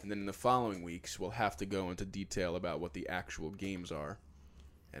 And then in the following weeks, we'll have to go into detail about what the actual games are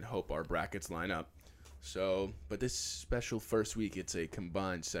and hope our brackets line up. So, but this special first week, it's a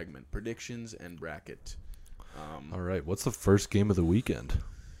combined segment, predictions and bracket. All right. What's the first game of the weekend?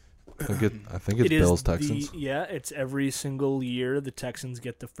 I think it's Bills Texans. It's every single year the Texans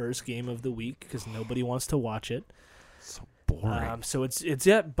get the first game of the week because nobody wants to watch it. So boring. So it's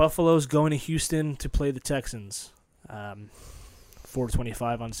Buffalo's going to Houston to play the Texans.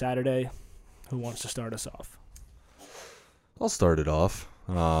 4:25 on Saturday. Who wants to start us off? I'll start it off.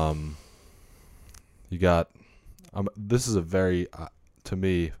 You got. This is to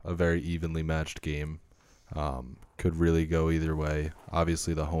me, a very evenly matched game. Could really go either way.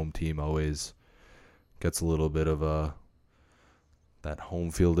 Obviously, the home team always gets a little bit of that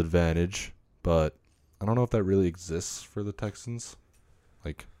home field advantage, but I don't know if that really exists for the Texans.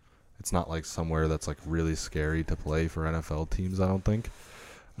 Like, it's not like somewhere that's like really scary to play for NFL teams, I don't think.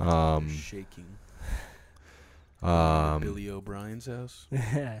 Shaking. Billy O'Brien's house.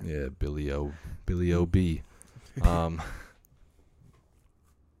 Yeah, Billy O.B.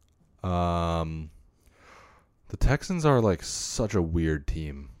 The Texans are like such a weird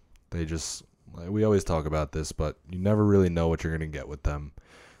team. They just, we always talk about this, but you never really know what you're going to get with them.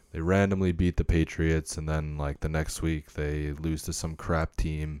 They randomly beat the Patriots, and then like the next week they lose to some crap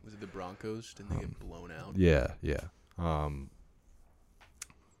team. Was it the Broncos? Didn't they get blown out? Yeah.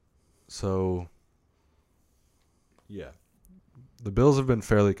 So, yeah. The Bills have been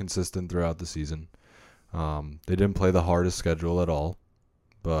fairly consistent throughout the season. They didn't play the hardest schedule at all,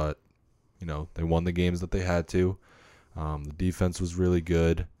 but they won the games that they had to. The defense was really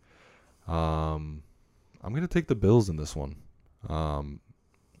good. I'm going to take the Bills in this one.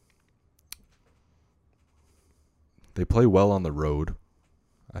 They play well on the road.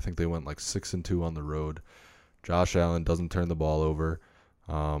 I think they went like 6-2 on the road. Josh Allen doesn't turn the ball over.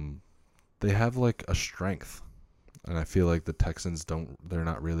 They have like a strength. And I feel like the Texans they're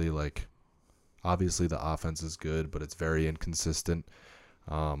not really like, obviously the offense is good, but it's very inconsistent.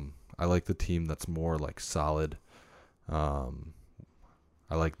 I like the team that's more like solid. I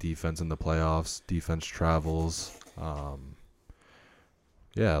like defense in the playoffs. Defense travels. I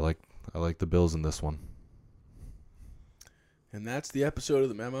like the Bills in this one. And that's the episode of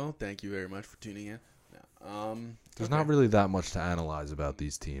the Memo. Thank you very much for tuning in. There's not really that much to analyze about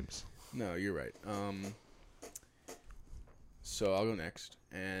these teams. No, you're right. So I'll go next,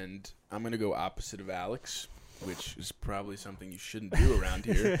 and I'm going to go opposite of Alex. which is probably something you shouldn't do around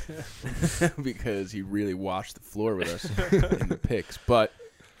here because he really washed the floor with us in the picks. But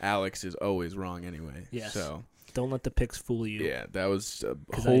Alex is always wrong anyway. Yes. So Don't let the picks fool you. yeah, that was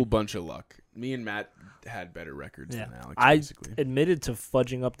a whole bunch of luck. Me and Matt had better records than Alex, I basically. admitted to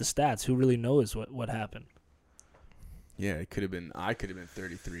fudging up the stats. Who really knows what happened? Yeah, I could have been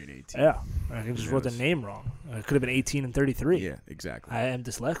 33 and 18. Yeah, I just wrote the name wrong. It could have been 18 and 33. Yeah, exactly. I am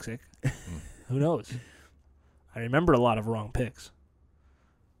dyslexic. Who knows? I remember a lot of wrong picks.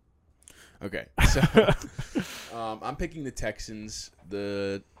 Okay, so I'm picking the Texans.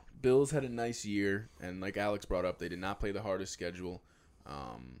 The Bills had a nice year, and like Alex brought up, they did not play the hardest schedule.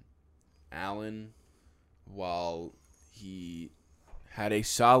 Allen, while he had a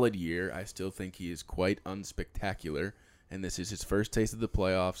solid year, I still think he is quite unspectacular, and this is his first taste of the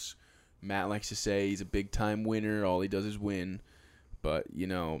playoffs. Matt likes to say he's a big-time winner. All he does is win. But,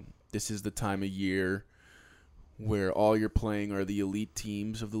 this is the time of year where all you're playing are the elite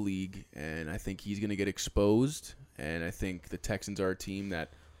teams of the league, and I think he's going to get exposed. And I think the Texans are a team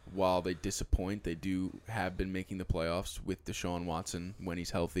that, while they disappoint, they have been making the playoffs with Deshaun Watson when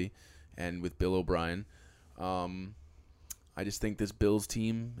he's healthy and with Bill O'Brien. I just think this Bills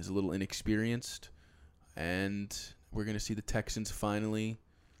team is a little inexperienced, and we're going to see the Texans finally,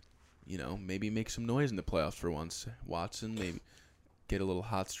 maybe make some noise in the playoffs for once. Watson, maybe get a little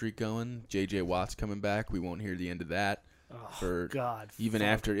hot streak going. J.J. Watt's coming back. We won't hear the end of that. Even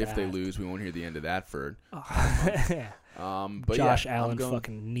after if they lose, we won't hear the end of that for. But Josh Allen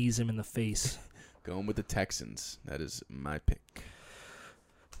fucking knees him in the face. Going with the Texans. That is my pick.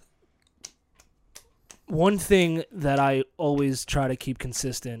 One thing that I always try to keep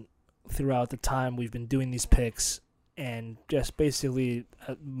consistent throughout the time we've been doing these picks, and just basically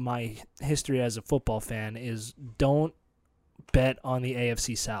my history as a football fan, is don't bet on the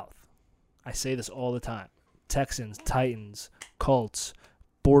AFC South. I say this all the time. Texans, Titans, Colts,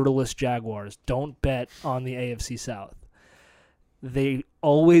 borderless Jaguars. Don't bet on the AFC South. They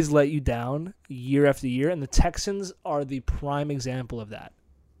always let you down year after year, and the Texans are the prime example of that.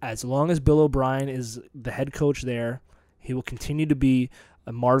 As long as Bill O'Brien is the head coach there, he will continue to be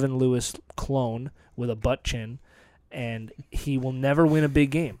a Marvin Lewis clone with a butt chin, and he will never win a big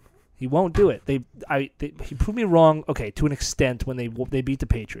game. He won't do it. He proved me wrong, okay, to an extent when they beat the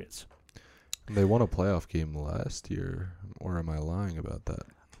Patriots. They won a playoff game last year, or am I lying about that?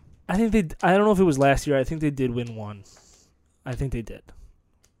 I don't know if it was last year. I think they did win one. I think they did.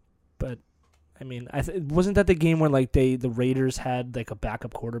 But I mean, wasn't that the game where the Raiders had a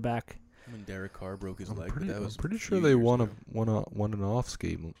backup quarterback? When Derek Carr broke his leg, I'm pretty sure they won an offs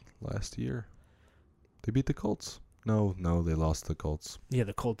game last year. They beat the Colts. No, they lost the Colts. Yeah,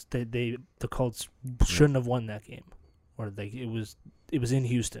 the Colts. The Colts shouldn't have won that game, or it was in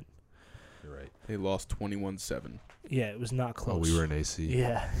Houston. You're right. They lost 21-7. Yeah, it was not close. Oh, we were in AC.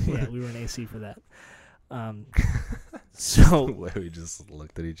 Yeah, we were in AC for that. So the way we just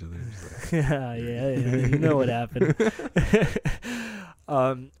looked at each other. yeah, you know what happened.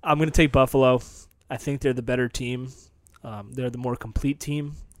 I'm going to take Buffalo. I think they're the better team. They're the more complete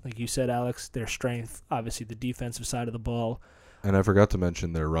team. Like you said, Alex, their strength, obviously the defensive side of the ball. And I forgot to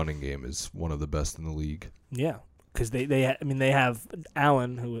mention their running game is one of the best in the league. Yeah, because they have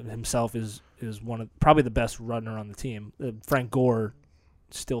Allen, who himself is one of probably the best runner on the team. Frank Gore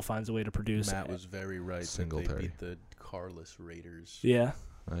still finds a way to produce. Matt was very right. Singletary. They beat the Carless Raiders. Yeah.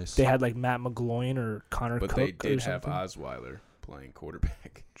 Nice. They had Matt McGloin or Connor Cook. But they did or have something. Osweiler playing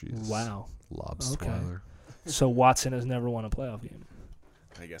quarterback. Jesus. Wow. Lobsweiler. So Watson has never won a playoff game.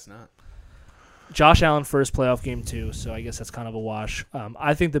 I guess not. Josh Allen first playoff game too, so I guess that's kind of a wash.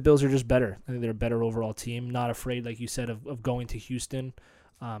 I think the Bills are just better. I think they're a better overall team. Not afraid, like you said, of going to Houston.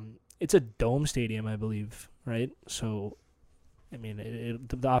 It's a dome stadium, I believe, right? So, I mean,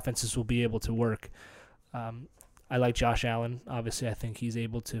 the offenses will be able to work. I like Josh Allen. Obviously, I think he's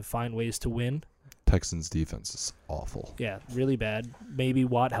able to find ways to win. Texans defense is awful. Yeah, really bad. Maybe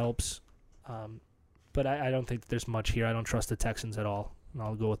Watt helps. But I don't think there's much here. I don't trust the Texans at all. And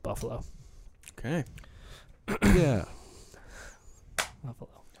I'll go with Buffalo. Okay. Yeah. Buffalo.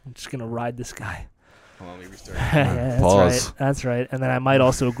 I'm just going to ride this guy. Hold on, let me restart. Yeah, Pause. That's right. And then I might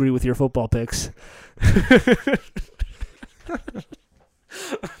also agree with your football picks. All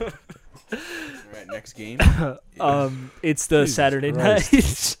right, next game. It's the Jesus Saturday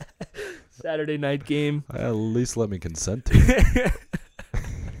Christ. night Saturday night game. At least let me consent to it.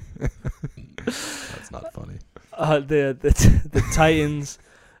 That's not funny. The Titans,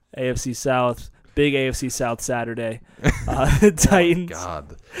 AFC South, big AFC South Saturday. The Titans. Oh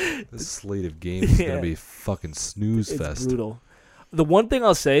God, this slate of games is gonna be fucking snooze It's fest. brutal. The one thing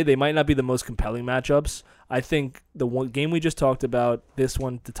I'll say, they might not be the most compelling matchups. I think the one game we just talked about, this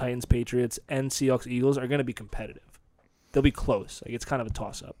one, the Titans, Patriots, and Seahawks, Eagles, are going to be competitive. They'll be close. Like, it's kind of a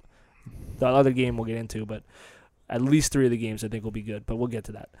toss-up. The other game we'll get into, but at least 3 of the games I think will be good, but we'll get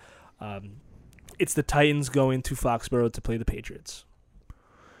to that. It's the Titans going to Foxborough to play the Patriots.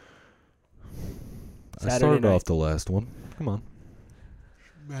 I started off the last one. Come on.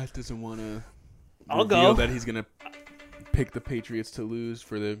 Matt doesn't want to I'll reveal go. that he's going to pick the Patriots to lose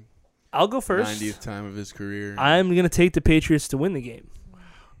for the I'll go first. 90th time of his career. I'm going to take the Patriots to win the game.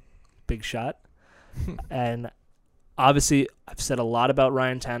 Big shot. And obviously, I've said a lot about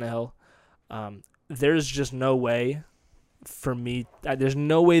Ryan Tannehill. There's just no way for me. There's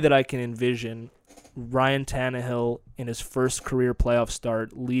no way that I can envision Ryan Tannehill in his first career playoff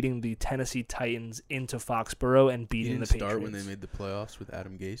start leading the Tennessee Titans into Foxborough and beating the Patriots. He didn't start when they made the playoffs with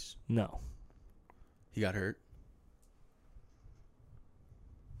Adam Gase? No. He got hurt?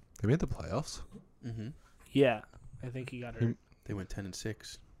 They made the playoffs? Mm-hmm. Yeah, I think he got hurt. They went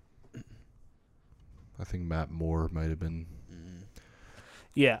 10-6. I think Matt Moore might have been.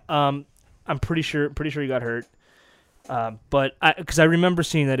 Yeah, I'm pretty sure he got hurt. But because I remember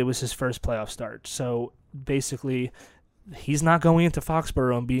seeing that it was his first playoff start. So basically, he's not going into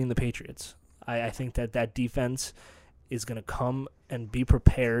Foxborough and beating the Patriots. I think that defense is going to come and be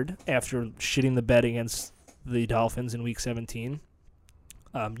prepared after shitting the bed against the Dolphins in Week 17.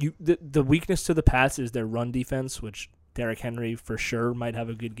 The weakness to the Pats is their run defense, which Derrick Henry for sure might have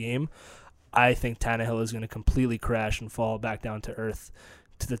a good game. I think Tannehill is going to completely crash and fall back down to earth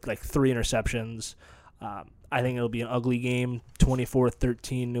to the 3 interceptions. I think it'll be an ugly game,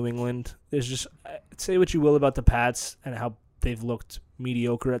 24-13 New England. There's just say what you will about the Pats and how they've looked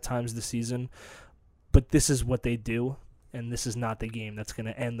mediocre at times this season, but this is what they do, and this is not the game that's going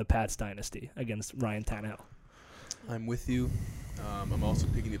to end the Pats dynasty against Ryan Tannehill. I'm with you. I'm also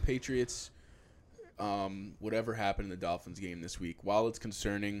picking the Patriots. Whatever happened in the Dolphins game this week, while it's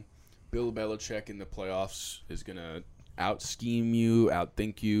concerning, Bill Belichick in the playoffs is going to out-scheme you,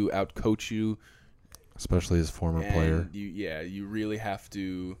 outthink you, out-coach you. Especially his former player. You really have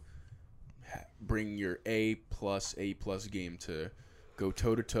to bring your A++ game to go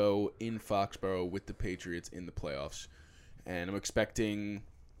toe-to-toe in Foxborough with the Patriots in the playoffs. And I'm expecting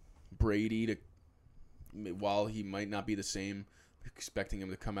Brady to, while he might not be the same, expecting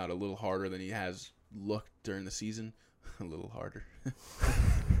him to come out a little harder than he has looked during the season. A little harder.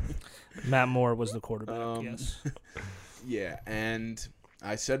 Matt Moore was the quarterback, yes. Yeah, and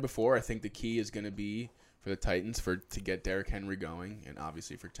I said before, I think the key is going to be for the Titans to get Derrick Henry going, and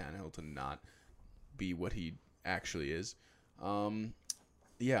obviously for Tannehill to not be what he actually is.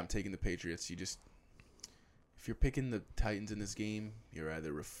 Yeah, I'm taking the Patriots. If you're picking the Titans in this game, you're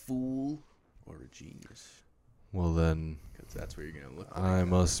either a fool or a genius. Well, then, because that's where you're going to look like. I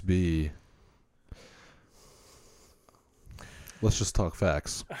must be. Let's just talk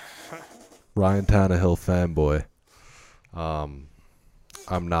facts. Ryan Tannehill fanboy.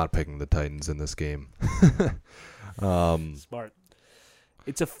 I'm not picking the Titans in this game. Smart.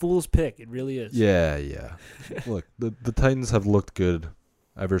 It's a fool's pick. It really is. Yeah. Look, the Titans have looked good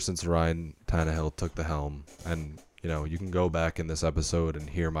ever since Ryan Tannehill took the helm. And, you can go back in this episode and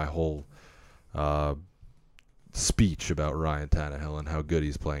hear my whole speech about Ryan Tannehill and how good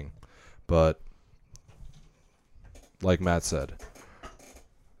he's playing. But like Matt said,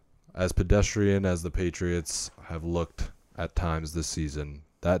 as pedestrian as the Patriots have looked at times this season,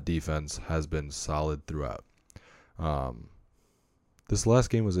 that defense has been solid throughout. This last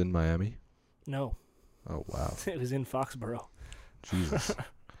game was in Miami? No. Oh, wow. It was in Foxborough. Jesus.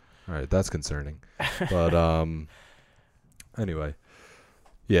 All right, that's concerning. But anyway,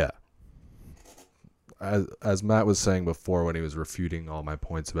 yeah. As Matt was saying before when he was refuting all my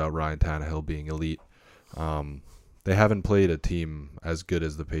points about Ryan Tannehill being elite, they haven't played a team as good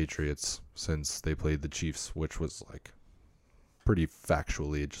as the Patriots since they played the Chiefs, which was pretty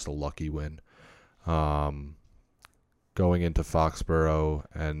factually just a lucky win. Going into Foxborough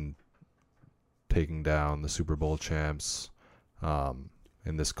and taking down the Super Bowl champs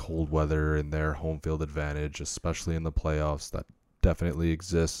in this cold weather in their home field advantage, especially in the playoffs, that definitely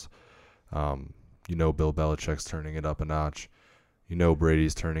exists. Bill Belichick's turning it up a notch.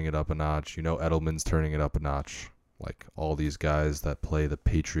 Brady's turning it up a notch. Edelman's turning it up a notch. All these guys that play the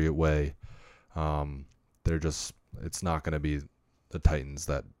Patriot way, it's not going to be the Titans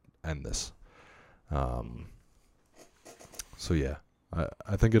that end this. So yeah,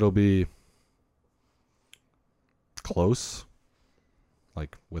 I think it'll be close,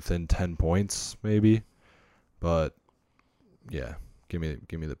 within 10 points maybe, but yeah, give me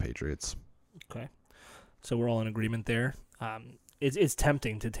the Patriots. Okay, so we're all in agreement there. it's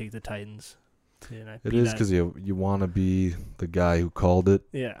tempting to take the Titans. It is because you want to be the guy who called it.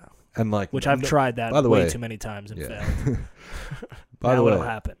 Yeah. And like, which I've tried that way too many times and failed. By the way, it'll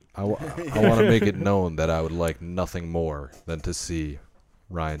happen. I want to make it known that I would like nothing more than to see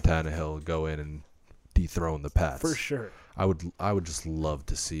Ryan Tannehill go in and dethrone the Pats. For sure. I would just love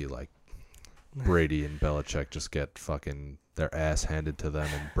to see like Brady and Belichick just get fucking their ass handed to them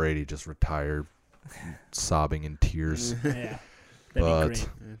and Brady just retire sobbing in tears. Yeah. That'd But be great.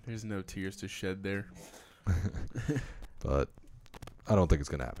 There's no tears to shed there. But I don't think it's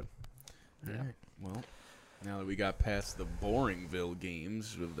gonna happen. All right. Well, now that we got past the Boringville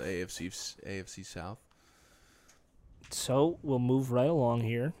games of the AFC South. So we'll move right along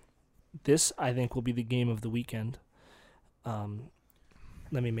here. This, I think, will be the game of the weekend.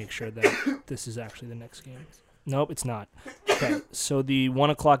 Let me make sure that this is actually the next game. Nope, it's not. Okay, so the 1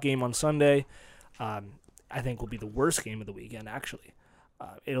 o'clock game on Sunday, I think will be the worst game of the weekend, actually.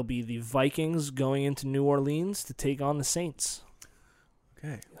 It'll be the Vikings going into New Orleans to take on the Saints.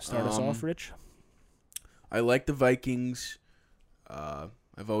 Okay. Start us off, Rich. I like the Vikings.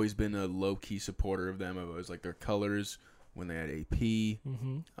 I've always been a low-key supporter of them. I've always liked their colors when they had AP.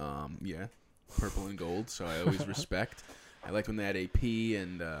 Mm-hmm. Yeah, purple and gold, so I always respect. I liked when they had AP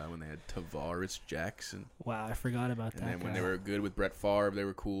and when they had Tavares Jackson. Wow, I forgot about that. And then when they were good with Brett Favre, they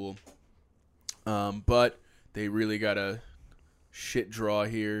were cool. But they really got a shit draw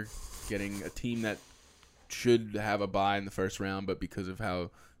here, getting a team that should have a bye in the first round, but because of how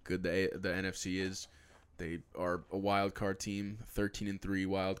good the NFC is, they are a wild card team, 13-3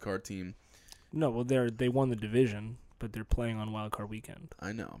 wild card team. No, well, they won the division, but they're playing on wild card weekend.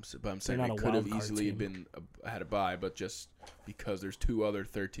 I know, but I'm saying They're they not a could have wild card easily team. had a bye, but just because there's two other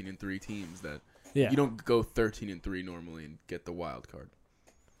 13-3 teams that Yeah. you don't go 13-3 normally and get the wild card.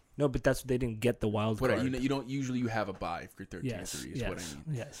 No, but that's they didn't get the wild card. You don't usually have a bye for 13-3 is what I mean.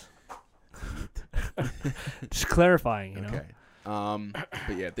 Yes. Just clarifying, you know. Okay.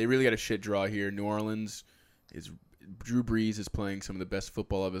 But yeah, they really got a shit draw here. New Orleans Drew Brees is playing some of the best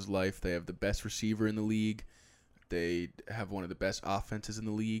football of his life. They have the best receiver in the league. They have one of the best offenses in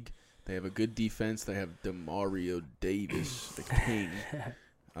the league. They have a good defense. They have DeMario Davis, the king.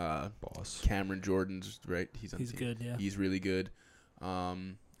 Boss. Cameron Jordan's right. He's good, yeah. He's really good.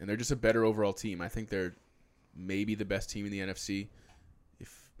 And they're just a better overall team. I think they're maybe the best team in the NFC.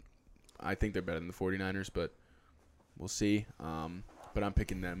 I think they're better than the 49ers, but we'll see. But I'm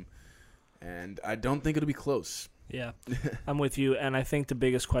picking them. And I don't think it'll be close. Yeah, I'm with you. And I think the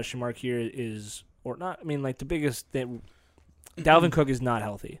biggest question mark here is, or not, I mean, like the biggest thing, Dalvin Cook is not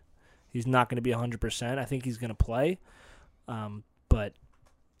healthy. He's not going to be 100%. I think he's going to play. But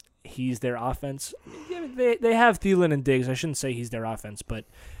he's their offense. They have Thielen and Diggs. I shouldn't say he's their offense, but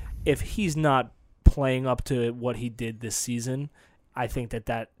if he's not playing up to what he did this season, I think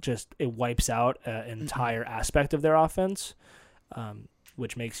that just it wipes out an entire aspect of their offense,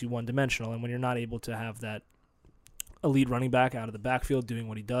 which makes you one-dimensional. And when you're not able to have that elite running back out of the backfield doing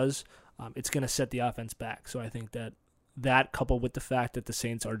what he does, it's going to set the offense back. So I think that coupled with the fact that the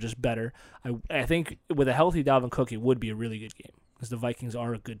Saints are just better, I think with a healthy Dalvin Cook, it would be a really good game because the Vikings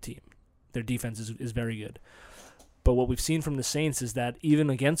are a good team. Their defense is very good. But what we've seen from the Saints is that even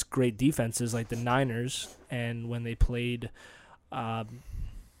against great defenses like the Niners and when they played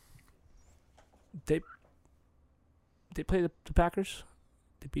they played the Packers?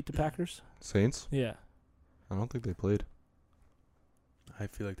 They beat the Packers? Saints? Yeah. I don't think they played. I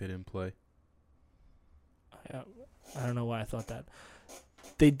feel like they didn't play. I don't know why I thought that.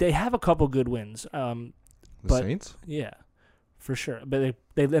 They have a couple good wins. The but, Saints? Yeah, for sure. But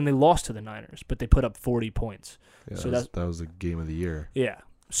they lost to the Niners, but they put up 40 points. Yeah, so that was the game of the year. Yeah.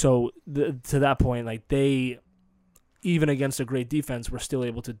 So to that point, like they, even against a great defense, were still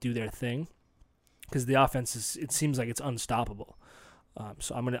able to do their thing because the offense it seems like it's unstoppable.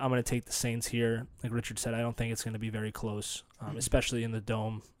 So I'm gonna take the Saints here. Like Richard said, I don't think it's gonna be very close, especially in the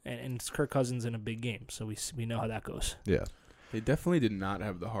dome. And it's Kirk Cousins in a big game, so we know how that goes. Yeah, They definitely did not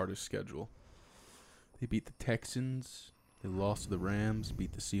have the hardest schedule. They beat the Texans. They lost to the Rams.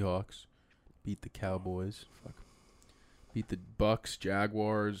 Beat the Seahawks. Beat the Cowboys. Beat the Bucks,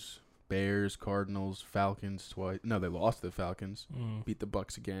 Jaguars, Bears, Cardinals, Falcons twice. No, they lost to the Falcons. Beat the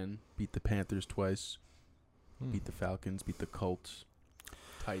Bucks again. Beat the Panthers twice. Beat the Falcons. Beat the Colts.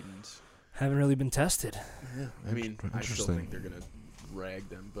 Titans. Haven't really been tested. Yeah, I mean, I still think they're gonna rag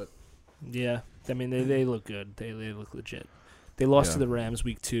them, but yeah, I mean they look good. They look legit. They lost to the Rams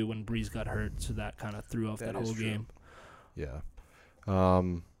week 2 when Breeze got hurt, so that kind of threw off that whole game. Yeah,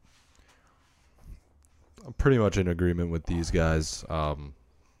 I'm pretty much in agreement with these guys. The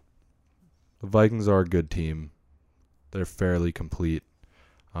Vikings are a good team. they're fairly complete.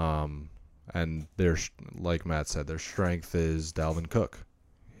 And like Matt said, their strength is Dalvin Cook.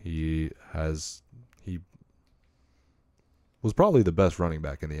 He was probably the best running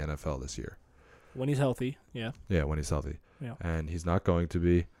back in the NFL this year. When he's healthy, yeah. Yeah, when he's healthy. Yeah. And he's not going to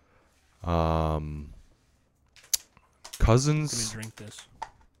be. Let me Cousins drink this.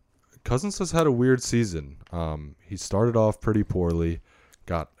 has had a weird season. He started off pretty poorly,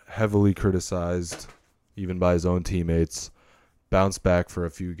 got heavily criticized, even by his own teammates, bounced back for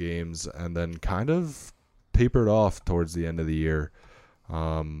a few games, and then kind of tapered off towards the end of the year.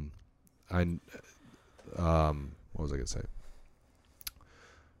 What was I going to say?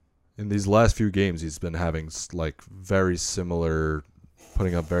 In these last few games, he's been having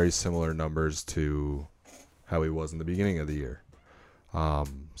putting up very similar numbers to how he was in the beginning of the year.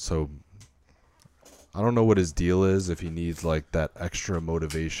 So I don't know what his deal is, if he needs like that extra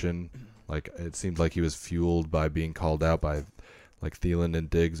motivation. Like it seemed like he was fueled by being called out by like Thielen and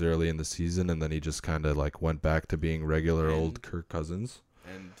Diggs early in the season, and then he just kind of like went back to being regular old Kirk Cousins.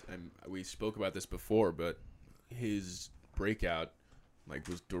 And we spoke about this before, but his breakout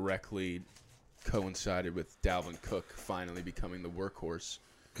was directly coincided with Dalvin Cook finally becoming the workhorse.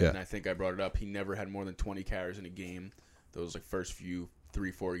 Yeah. And I think I brought it up. He never had more than 20 carries in a game. Those first few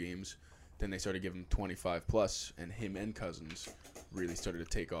 3-4 games. Then they started giving him 25 plus, and him and Cousins really started to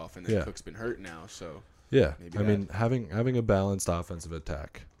take off. And then Cook's been hurt now, so yeah. maybe I mean, having a balanced offensive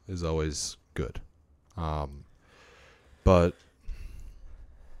attack is always good. But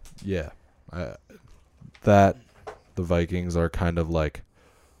yeah, the Vikings are kind of like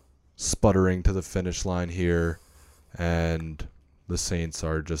sputtering to the finish line here, and the Saints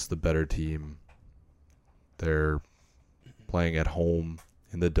are just the better team. They're playing at home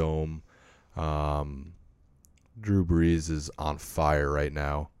in the Dome. Drew Brees is on fire right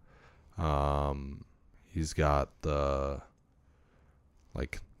now. He's got the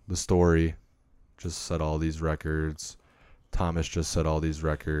story just set all these records. Thomas just set all these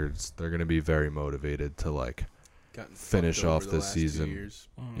records. They're going to be very motivated to finish off this season.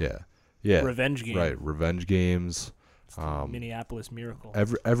 Yeah. Revenge game. Right, revenge games. Minneapolis Miracle.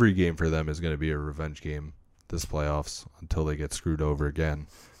 Every game for them is going to be a revenge game this playoffs until they get screwed over again.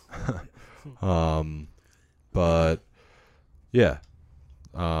 But yeah.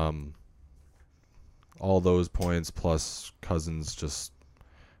 All those points plus Cousins, just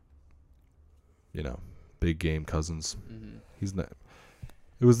big game Cousins. Mm-hmm. He's not.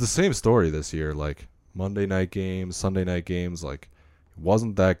 It was the same story this year. Like Monday night games, Sunday night games. Like it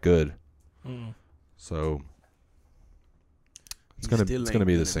wasn't that good. Mm. So it's gonna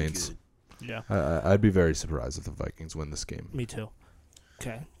be the Saints. Yeah. I'd be very surprised if the Vikings win this game. Me too.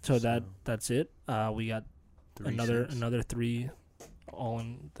 Okay, so that's it. We got another three, all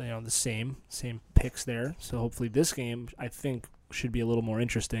in the same picks there. So hopefully this game, I think, should be a little more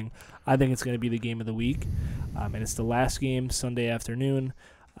interesting. I think it's going to be the game of the week, and it's the last game Sunday afternoon.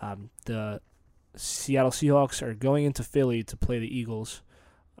 The Seattle Seahawks are going into Philly to play the Eagles.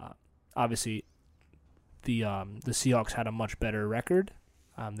 Obviously, the Seahawks had a much better record.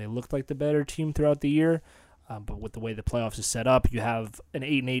 They looked like the better team throughout the year. But with the way the playoffs is set up, you have an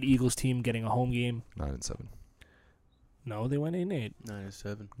 8-8 Eagles team getting a home game. 9-7. No, they went 8-8.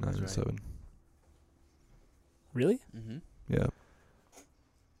 9-7. 9-7. Really? Mm-hmm. Yeah.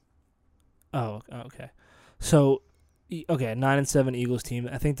 Oh, okay. So, 9-7 Eagles team.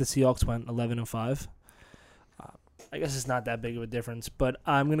 I think the Seahawks went 11-5. I guess it's not that big of a difference, but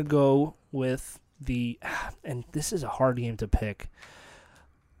I'm gonna go with and this is a hard game to pick.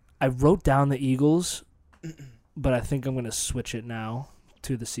 I wrote down the Eagles, but I think I'm gonna switch it now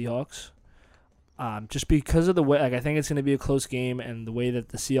to the Seahawks. Just because of the way, I think it's going to be a close game, and the way that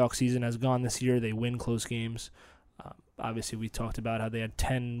the Seahawks season has gone this year, they win close games. Obviously, we talked about how they had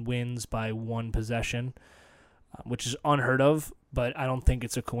 10 wins by one possession, which is unheard of, but I don't think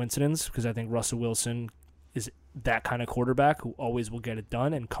it's a coincidence because I think Russell Wilson is that kind of quarterback who always will get it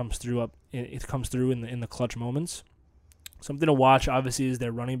done and comes through in the clutch moments. Something to watch, obviously, is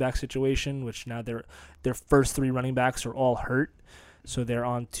their running back situation, which now their first three running backs are all hurt. So they're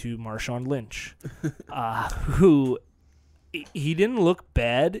on to Marshawn Lynch, who he didn't look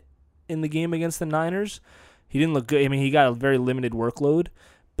bad in the game against the Niners. He didn't look good. I mean, he got a very limited workload,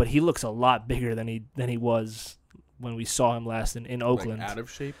 but he looks a lot bigger than he was when we saw him last in Oakland. Like out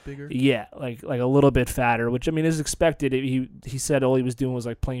of shape bigger? Yeah, like a little bit fatter, which I mean is expected. He said all he was doing was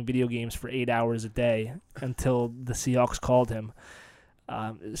like playing video games for 8 hours a day until the Seahawks called him.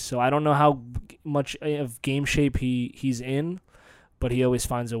 So I don't know how much of game shape he's in. But he always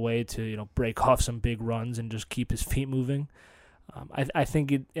finds a way to, break off some big runs and just keep his feet moving. I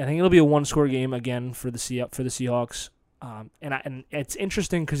think it'll be a one-score game again for the Seahawks. And it's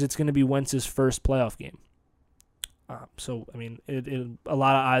interesting because it's going to be Wentz's first playoff game. So, I mean, a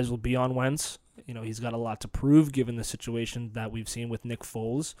lot of eyes will be on Wentz. You know, he's got a lot to prove given the situation that we've seen with Nick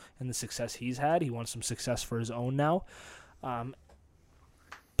Foles and the success he's had. He wants some success for his own now.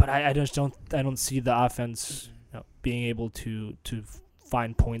 But I just don't see the offense being able to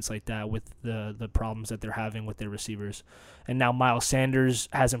find points like that with the problems that they're having with their receivers. And now Miles Sanders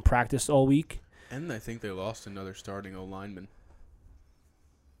hasn't practiced all week. And I think they lost another starting O-lineman.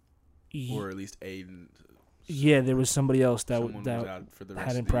 Or at least a... Yeah, there was somebody else that was out for the rest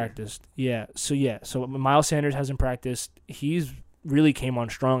hadn't of the practiced. Year. So Miles Sanders hasn't practiced. He's really came on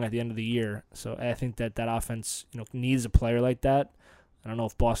strong at the end of the year. So I think that offense, needs a player like that. I don't know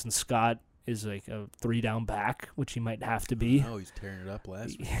if Boston Scott is like a 3-down back, which he might have to be. Oh, he's tearing it up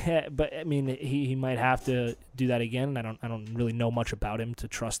last week. Yeah, but I mean, he might have to do that again. I don't really know much about him to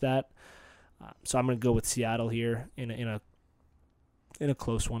trust that. So I'm going to go with Seattle here in a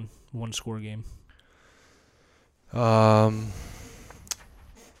close one-score game. I'm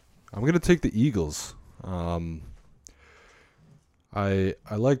going to take the Eagles. I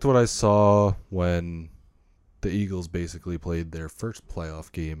liked what I saw when the Eagles basically played their first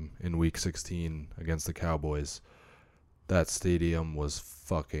playoff game in Week 16 against the Cowboys. That stadium was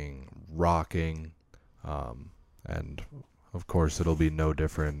fucking rocking. And, of course, it'll be no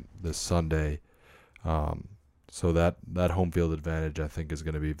different this Sunday. So that home field advantage, I think, is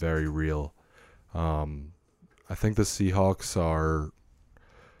going to be very real. I think the Seahawks are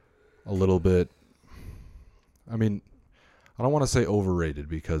a little bit, I mean, I don't want to say overrated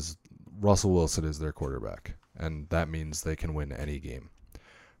because Russell Wilson is their quarterback, and that means they can win any game.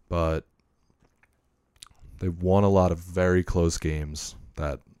 But they've won a lot of very close games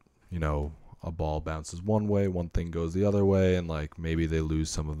that, a ball bounces one way, one thing goes the other way, and maybe they lose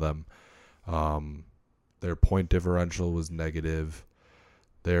some of them. Their point differential was negative.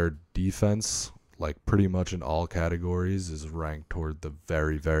 Their defense, pretty much in all categories, is ranked toward the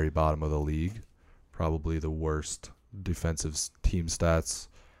very, very bottom of the league. Probably the worst defensive team stats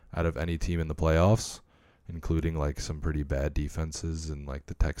out of any team in the playoffs, including some pretty bad defenses in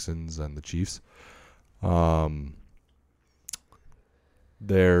the Texans and the Chiefs.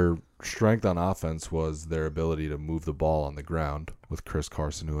 Their strength on offense was their ability to move the ball on the ground with Chris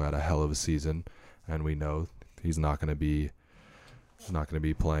Carson, who had a hell of a season, and we know he's not going to be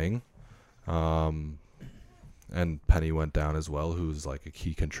playing. And Penny went down as well, who's a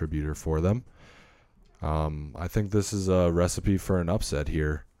key contributor for them. I think this is a recipe for an upset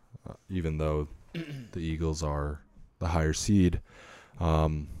here, even though the Eagles are the higher seed.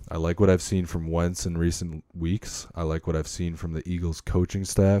 I like what I've seen from Wentz in recent weeks. I like what I've seen from the Eagles coaching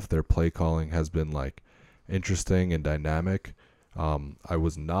staff. Their play calling has been interesting and dynamic. I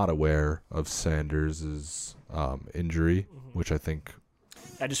was not aware of Sanders' injury, which I think...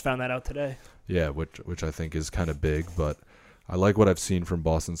 I just found that out today. Yeah, which I think is kind of big, but I like what I've seen from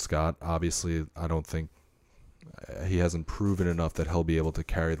Boston Scott. Obviously, I don't think he hasn't proven enough that he'll be able to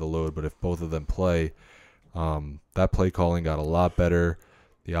carry the load, but if both of them play, that play calling got a lot better.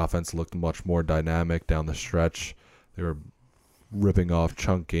 The offense looked much more dynamic down the stretch. They were ripping off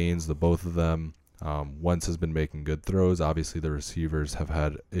chunk gains, the both of them. Wentz has been making good throws. Obviously, the receivers have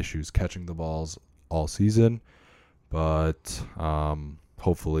had issues catching the balls all season, but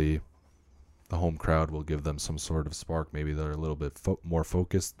hopefully the home crowd will give them some sort of spark. Maybe they're a little bit more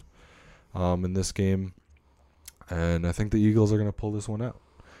focused in this game. And I think the Eagles are going to pull this one out.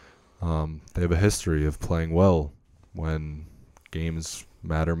 They have a history of playing well when games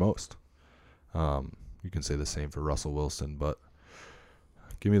matter most. You can say the same for Russell Wilson, but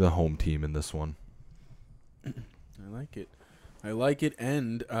give me the home team in this one. I like it.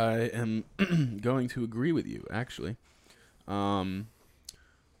 And I am going to agree with you, actually.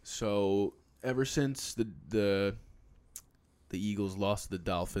 So ever since the Eagles lost to the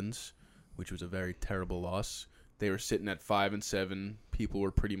Dolphins, which was a very terrible loss, they were sitting at 5-7. People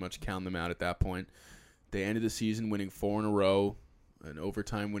were pretty much counting them out at that point. They ended the season winning 4 in a row, an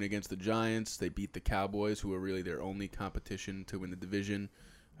overtime win against the Giants. They beat the Cowboys, who are really their only competition to win the division.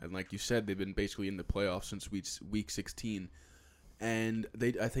 And like you said, they've been basically in the playoffs since week 16. And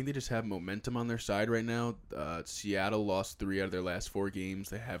I think they just have momentum on their side right now. Seattle lost 3 out of their last 4 games.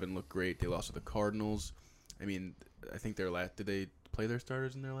 They haven't looked great. They lost to the Cardinals. I mean, I think did they play their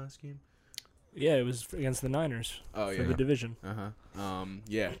starters in their last game? Yeah, it was against the Niners for the division.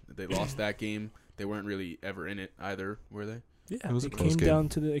 Yeah, they lost that game. They weren't really ever in it either, were they? Yeah, it was it came down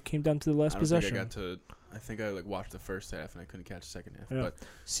to the last possession. I think I watched the first half and I couldn't catch the second half. Yeah. But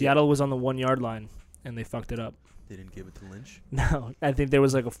Seattle was on the 1 yard line and they fucked it up. They didn't give it to Lynch. No, I think there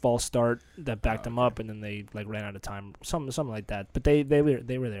was like a false start that backed them okay. up, and then they like ran out of time, something like that. But they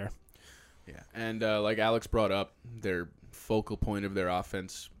were there. Yeah, and like Alex brought up, their focal point of their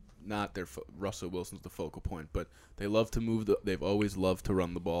offense, not their Russell Wilson's the focal point, but they love to move. They've always loved to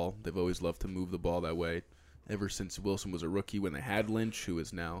run the ball. They've always loved to move the ball that way. Ever since Wilson was a rookie, when they had Lynch, who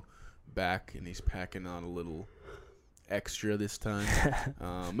is now back, and he's packing on a little extra this time.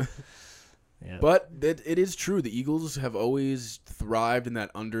 Yeah. But it is true. The Eagles have always thrived in that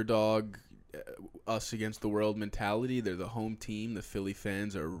underdog, us against the world mentality. They're the home team. The Philly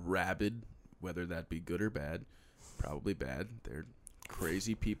fans are rabid, whether that be good or bad. Probably bad. They're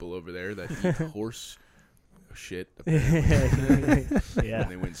crazy people over there that eat horse shit. Yeah.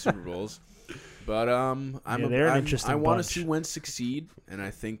 And they win Super Bowls. But they're an interesting I want to bunch. see Wentz succeed, and I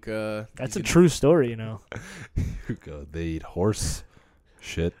think That's a true story, you know. They eat horse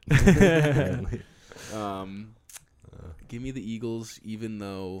shit. Give me the Eagles, even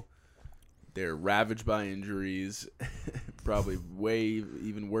though they're ravaged by injuries, probably way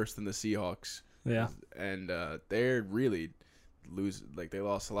even worse than the Seahawks. Yeah. And they're really they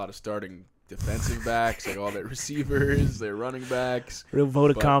lost a lot of starting defensive backs, like all their receivers, their running backs. Real vote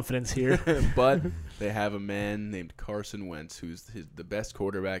of confidence here. But they have a man named Carson Wentz, who's the best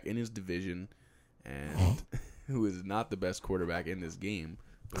quarterback in his division, and who is not the best quarterback in this game.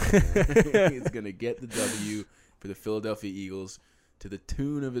 He's going to get the W for the Philadelphia Eagles to the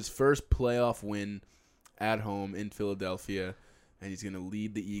tune of his first playoff win at home in Philadelphia, and he's going to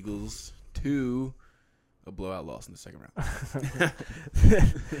lead the Eagles to a blowout loss in the second round.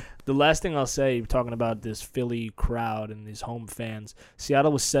 The last thing I'll say, talking about this Philly crowd and these home fans,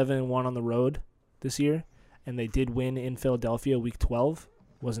 Seattle was 7-1 on the road this year, and they did win in Philadelphia week 12.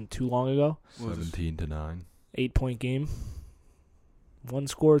 Wasn't too long ago. 17-9. 8-point game. 1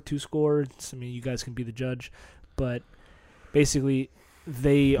 score, 2 scores. I mean, you guys can be the judge. But basically,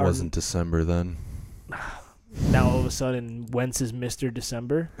 they are... Wasn't December then. Now all of a sudden, Wentz is Mr.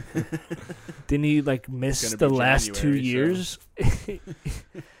 December. Didn't he miss the last 2 years? So.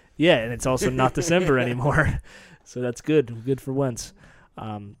 Yeah, and it's also not December anymore, so that's good. Good for Wentz.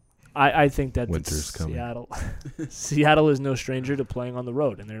 I think that Winter's coming. Seattle is no stranger to playing on the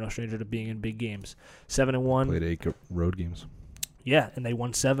road, and they're no stranger to being in big games. 7-1. Played 8 road games. Yeah, and they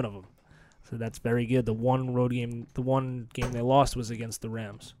won 7 of them, so that's very good. The one game they lost was against the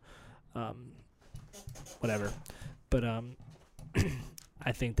Rams. Whatever, but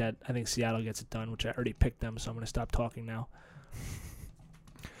I think Seattle gets it done, which I already picked them, so I'm going to stop talking now.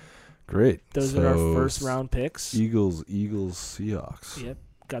 Great. Those are our first round picks. Eagles, Seahawks. Yep,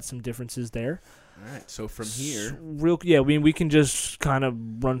 got some differences there. All right, so from here, we can just kind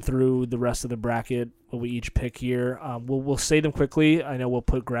of run through the rest of the bracket, what we each pick here. We'll say them quickly. I know we'll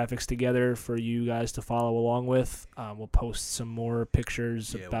put graphics together for you guys to follow along with. We'll post some more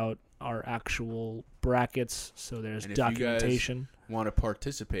pictures about our actual brackets, so there's documentation. If you guys want to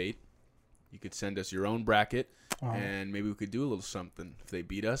participate, you could send us your own bracket, and maybe we could do a little something. If they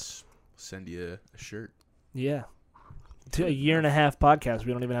beat us, we'll send you a shirt. Yeah. To a 1.5-year podcast,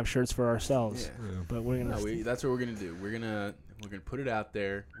 we don't even have shirts for ourselves. Yeah. But we're gonna. That's what we're gonna do. We're gonna put it out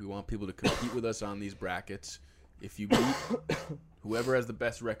there. We want people to compete with us on these brackets. If you beat whoever has the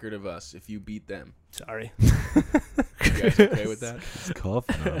best record of us, if you beat them. Sorry. You guys okay with that? It's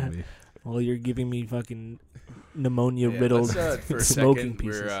coughing on me. Well, you're giving me fucking pneumonia-riddled for a smoking second,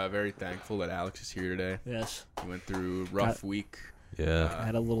 pieces. We're very thankful that Alex is here today. Yes. He went through a rough week. Yeah. I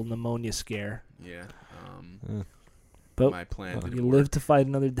had a little pneumonia scare. Yeah. But my plan didn't you work. live to fight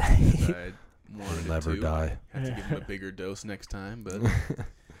another day. I wanted You'll never to. die. I had to give him a bigger dose next time, but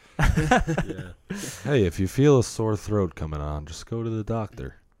Yeah. Hey, if you feel a sore throat coming on, just go to the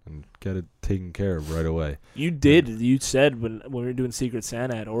doctor and get it taken care of right away. You did. You said when we were doing Secret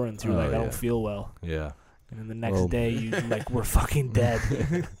Santa at Orange, you were I don't feel well. Yeah. And then the next day, you we're fucking dead.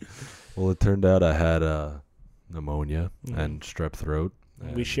 Well, it turned out I had pneumonia and strep throat.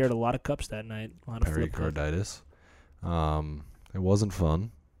 And we shared a lot of cups that night. A lot of pericarditis. It wasn't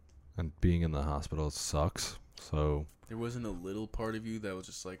fun, and being in the hospital sucks. So there wasn't a little part of you that was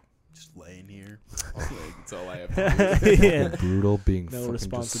just laying here. That's all I have to do. Yeah. Brutal being No fucking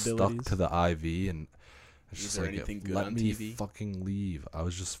just stuck to the IV, and it's just anything good let on me TV? fucking leave. I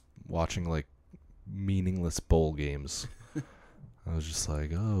was just watching meaningless bowl games. I was just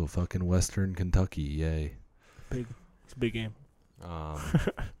like, oh, fucking Western Kentucky, yay! It's a big game.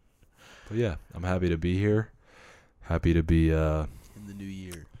 But yeah, I'm happy to be here. Happy to be in the new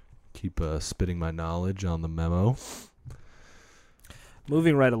year. Keep spitting my knowledge on the memo.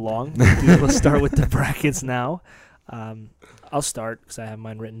 Moving right along, we'll start with the brackets now. I'll start because I have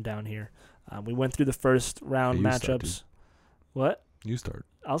mine written down here. We went through the first round Hey, you start, matchups. dude. What? You start.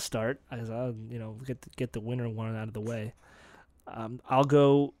 I'll start. I'll get the winner one out of the way. I'll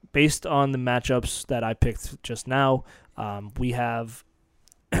go based on the matchups that I picked just now. We have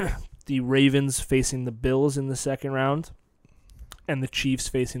the Ravens facing the Bills in the second round, and the Chiefs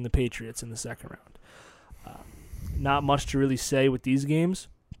facing the Patriots in the second round. Not much to really say with these games,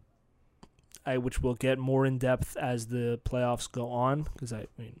 which we'll get more in depth as the playoffs go on, because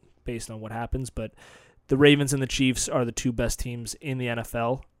based on what happens. But the Ravens and the Chiefs are the two best teams in the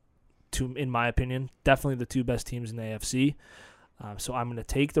NFL, in my opinion. Definitely the two best teams in the AFC. So I'm going to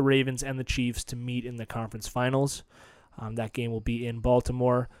take the Ravens and the Chiefs to meet in the conference finals. That game will be in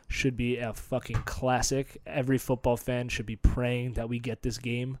Baltimore. Should be a fucking classic. Every football fan should be praying that we get this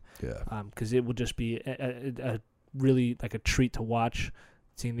game. Yeah. Because it will just be a really like a treat to watch.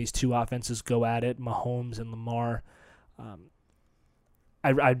 Seeing these two offenses go at it, Mahomes and Lamar.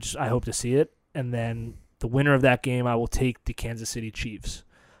 I hope to see it. And then the winner of that game, I will take the Kansas City Chiefs.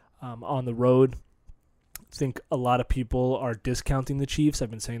 On the road, I think a lot of people are discounting the Chiefs. I've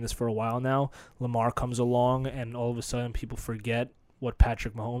been saying this for a while now. Lamar comes along, and all of a sudden people forget what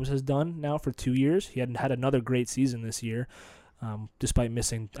Patrick Mahomes has done now for 2 years. He hadn't had another great season this year, despite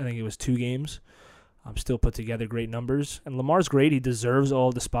missing, I think it was 2 games. Still put together great numbers. And Lamar's great. He deserves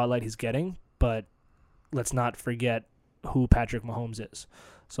all the spotlight he's getting, but let's not forget who Patrick Mahomes is.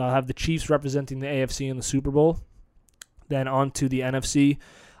 So I'll have the Chiefs representing the AFC in the Super Bowl. Then on to the NFC.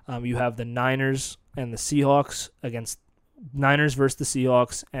 You have the Niners and the Seahawks against Niners versus the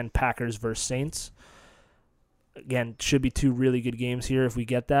Seahawks and Packers versus Saints. Again, should be 2 really good games here if we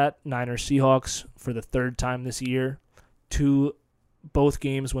get that. Niners-Seahawks for the 3rd time this year. Both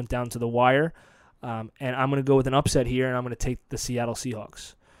games went down to the wire. And I'm going to go with an upset here, and I'm going to take the Seattle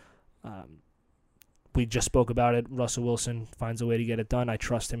Seahawks. We just spoke about it. Russell Wilson finds a way to get it done. I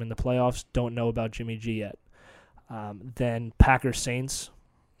trust him in the playoffs. Don't know about Jimmy G yet. Then Packers-Saints.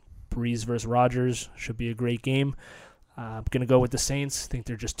 Breeze versus Rodgers should be a great game. I'm going to go with the Saints. I think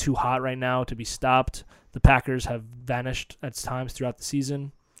they're just too hot right now to be stopped. The Packers have vanished at times throughout the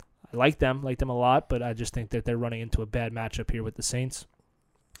season. I like them a lot, but I just think that they're running into a bad matchup here with the Saints.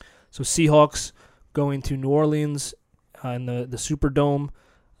 So Seahawks going to New Orleans in the Superdome.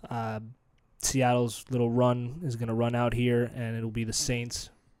 Seattle's little run is going to run out here, and it'll be the Saints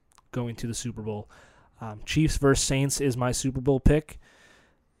going to the Super Bowl. Chiefs versus Saints is my Super Bowl pick.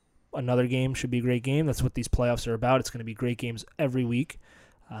 Another game should be a great game. That's what these playoffs are about. It's going to be great games every week.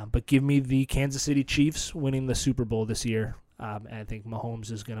 But give me the Kansas City Chiefs winning the Super Bowl this year. And I think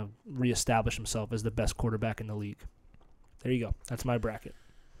Mahomes is going to reestablish himself as the best quarterback in the league. There you go. That's my bracket.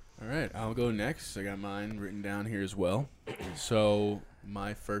 All right, I'll go next. I got mine written down here as well. So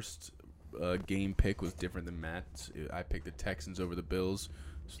my first game pick was different than Matt's. I picked the Texans over the Bills.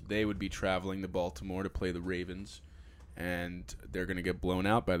 So they would be traveling to Baltimore to play the Ravens. And they're going to get blown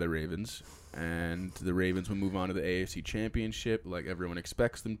out by the Ravens. And the Ravens will move on to the AFC Championship like everyone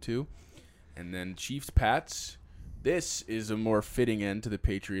expects them to. And then Chiefs-Pats. This is a more fitting end to the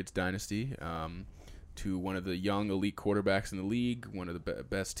Patriots dynasty, to one of the young elite quarterbacks in the league, one of the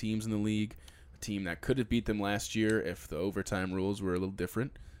best teams in the league, a team that could have beat them last year if the overtime rules were a little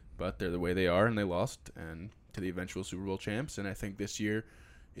different. But they're the way they are, and they lost and to the eventual Super Bowl champs. And I think this year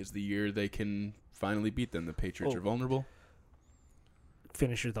is the year they can finally beat them. The Patriots are vulnerable.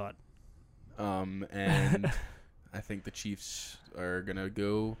 Finish your thought. And I think the Chiefs are going to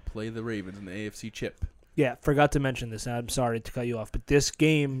go play the Ravens in the AFC chip. Yeah, forgot to mention this. I'm sorry to cut you off, but this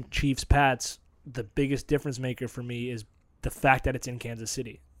game, Chiefs-Pats, the biggest difference maker for me is the fact that it's in Kansas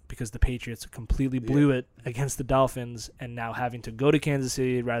City, because the Patriots completely blew it against the Dolphins, and now having to go to Kansas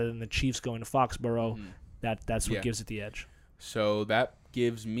City rather than the Chiefs going to Foxborough, that's what gives it the edge. So that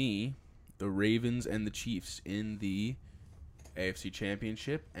gives me the Ravens and the Chiefs in the AFC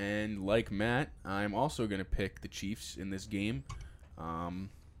Championship. And like Matt, I'm also going to pick the Chiefs in this game. I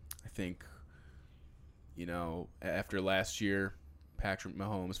think, after last year, Patrick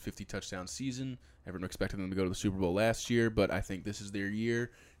Mahomes' 50-touchdown season, everyone expected them to go to the Super Bowl last year, but I think this is their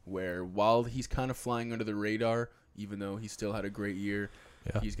year where while he's kind of flying under the radar, even though he still had a great year,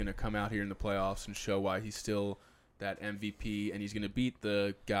 he's going to come out here in the playoffs and show why he's still that MVP, and he's going to beat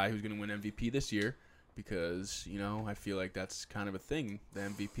the guy who's going to win MVP this year because, I feel like that's kind of a thing. The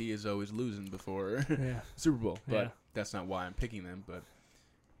MVP is always losing before Super Bowl, but that's not why I'm picking them. But,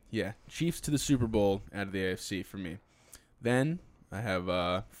 yeah, Chiefs to the Super Bowl out of the AFC for me. Then I have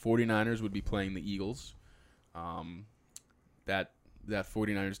 49ers would be playing the Eagles. That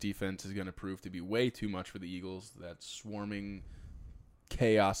 49ers defense is going to prove to be way too much for the Eagles. That swarming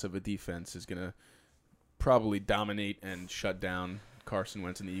chaos of a defense is going to probably dominate and shut down Carson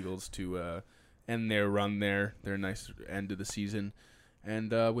Wentz and the Eagles to end their run there, their nice end of the season.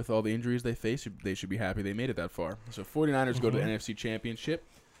 And with all the injuries they face, they should be happy they made it that far. So 49ers go to the NFC Championship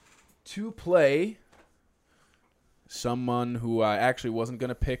to play someone who I actually wasn't going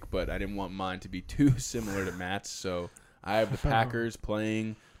to pick, but I didn't want mine to be too similar to Matt's. So I have the Packers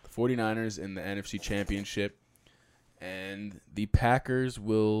playing the 49ers in the NFC Championship. And the Packers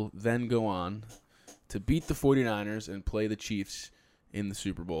will then go on to beat the 49ers and play the Chiefs in the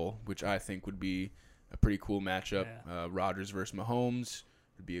Super Bowl, which I think would be a pretty cool matchup. Yeah. Rodgers versus Mahomes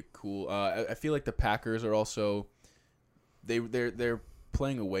would be a cool. I feel like the Packers are also they're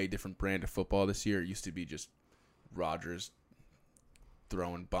playing a way different brand of football this year. It used to be just Rodgers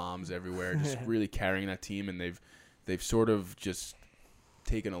throwing bombs everywhere, just really carrying that team, and they've sort of just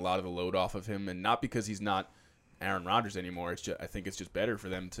taken a lot of the load off of him, and not because he's not Aaron Rodgers anymore. I think it's just better for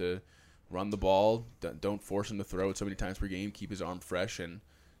them to run the ball, don't force him to throw it so many times per game, keep his arm fresh, and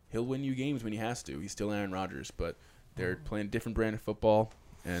he'll win you games when he has to. He's still Aaron Rodgers, but they're playing a different brand of football,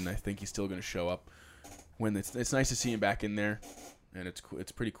 and I think he's still going to show up. When it's nice to see him back in there, and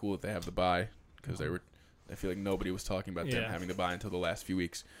it's pretty cool that they have the bye, because I feel like nobody was talking about them having the bye until the last few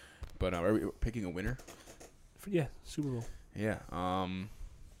weeks. But are we picking a winner? Yeah, Super Bowl. Yeah.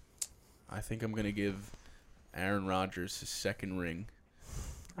 I think I'm going to give Aaron Rodgers his second ring.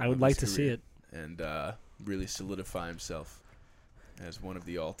 I would like to see it. And really solidify himself as one of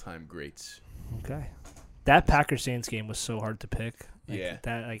the all-time greats. Okay. That Packers Saints game was so hard to pick. Yeah.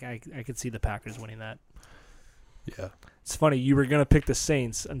 I could see the Packers winning that. Yeah. It's funny, you were going to pick the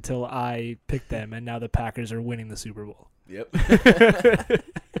Saints until I picked them, and now the Packers are winning the Super Bowl. Yep.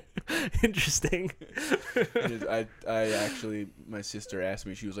 Interesting. I actually, my sister asked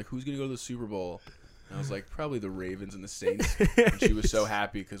me, she was like, who's going to go to the Super Bowl? And I was like, probably the Ravens and the Saints. And she was so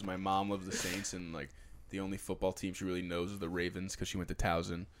happy because my mom loves the Saints, and like the only football team she really knows is the Ravens because she went to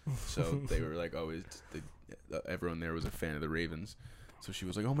Towson. So they were like, everyone there was a fan of the Ravens. So she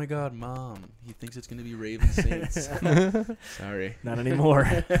was like, oh my God, Mom, he thinks it's going to be Ravens Saints. Sorry. Not anymore.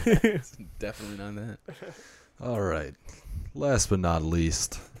 It's definitely not that. All right. Last but not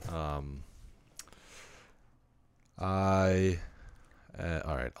least, all right,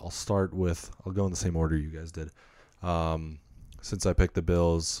 I'll go in the same order you guys did. Since I picked the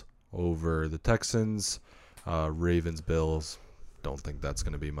Bills over the Texans, Ravens, Bills, don't think that's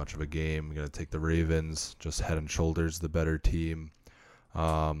going to be much of a game. I'm going to take the Ravens, just head and shoulders the better team.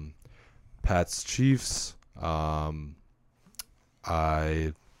 Pats, Chiefs, I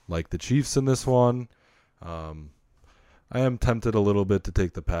like the Chiefs in this one. I am tempted a little bit to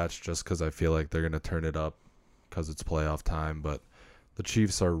take the Pats just because I feel like they're going to turn it up because it's playoff time, but the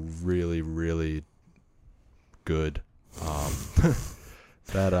Chiefs are really, really good.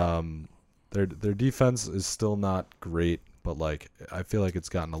 Their defense is still not great, but like I feel like it's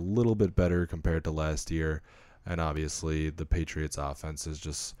gotten a little bit better compared to last year, and obviously the Patriots' offense is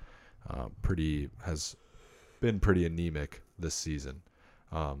just has been pretty anemic this season.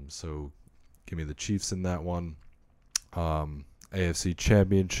 So give me the Chiefs in that one. AFC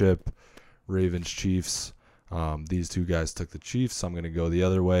Championship, Ravens, Chiefs. These two guys took the Chiefs. I'm going to go the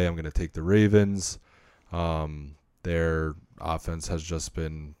other way. I'm going to take the Ravens. Their offense has just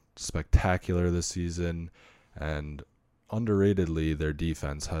been spectacular this season, and underratedly, their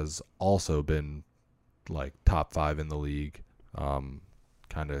defense has also been like top 5 in the league. Kind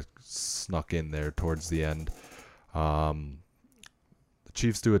of snuck in there towards the end. The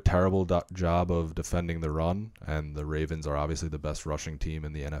Chiefs do a terrible job of defending the run, and the Ravens are obviously the best rushing team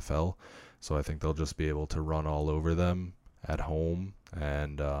in the NFL. So I think they'll just be able to run all over them at home,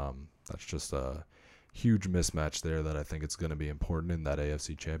 and that's just a huge mismatch there that I think it's going to be important in that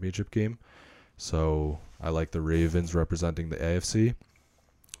AFC Championship game. So I like the Ravens representing the AFC.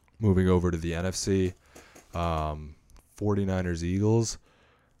 Moving over to the NFC, 49ers, Eagles.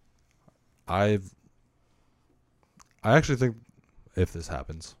 I actually think if this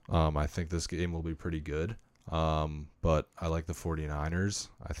happens, I think this game will be pretty good. But I like the 49ers.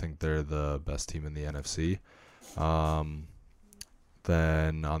 I think they're the best team in the NFC.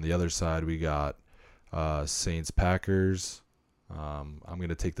 Then on the other side, we got Saints, Packers. I'm going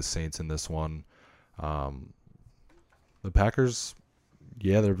to take the Saints in this one. The Packers,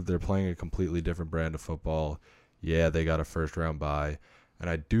 yeah, they're playing a completely different brand of football. Yeah, they got a first-round bye. And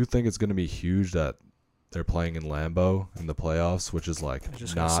I do think it's going to be huge that they're playing in Lambeau in the playoffs, which is like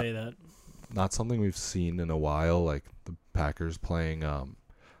not something we've seen in a while. Like the Packers playing,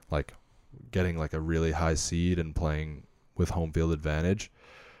 like getting like a really high seed and playing with home field advantage.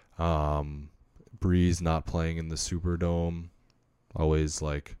 Breeze not playing in the Superdome, always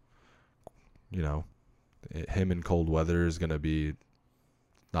like, him in cold weather is going to be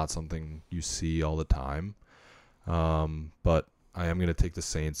not something you see all the time. But I am going to take the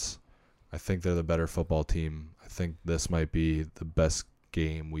Saints. I think they're the better football team. I think this might be the best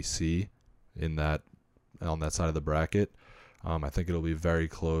game we see on that side of the bracket. I think it'll be very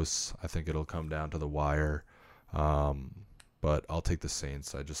close. I think it'll come down to the wire. But I'll take the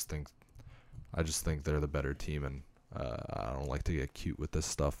Saints. I just think they're the better team, and I don't like to get cute with this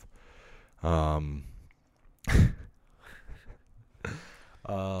stuff. Picking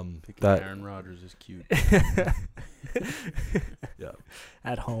That Aaron Rodgers is cute. yeah,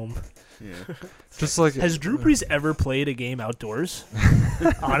 At home. Yeah. just like Has Drew Brees ever played a game outdoors?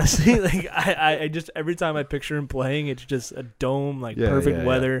 Honestly, like I just every time I picture him playing, it's just a dome, like Yeah, perfect yeah,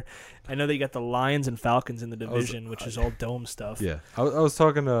 weather. I know that you got the Lions and Falcons in the division, which is all dome stuff. Yeah, I was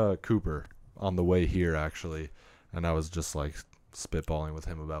talking to Cooper on the way here actually, and I was just like spitballing with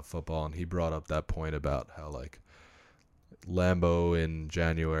him about football, and he brought up that point about how like Lambeau in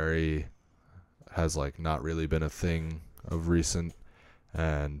January has like not really been a thing of recent,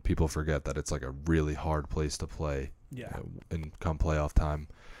 and people forget that it's like a really hard place to play Yeah. in come playoff time.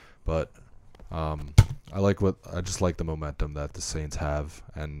 But I just like the momentum that the Saints have,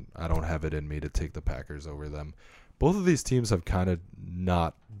 and I don't have it in me to take the Packers over them. Both of these teams have kind of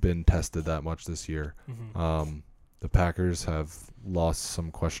not been tested that much this year. Mm-hmm. The Packers have lost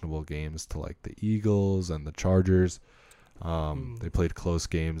some questionable games to like the Eagles and the Chargers. They played close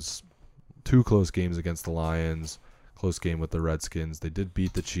games, 2 close games against the Lions, close game with the Redskins. They did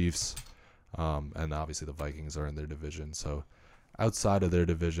beat the Chiefs, and obviously the Vikings are in their division. So outside of their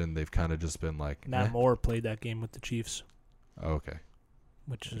division, they've kind of just been like, Matt Moore played that game with the Chiefs, okay,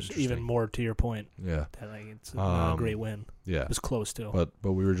 which is Interesting. even more to your point. yeah, That, like, it's not a great win. yeah. It was close too. But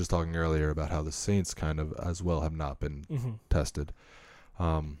we were just talking earlier about how the Saints kind of as well have not been tested.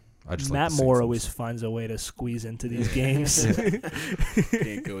 I just Matt like the Moore Saints always finds a way to squeeze into these games.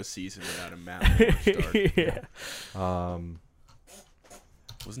 Can't go a season without a Matt Moore start. Yeah.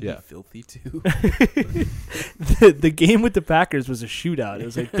 Wasn't Yeah. he filthy too? The game with the Packers was a shootout. It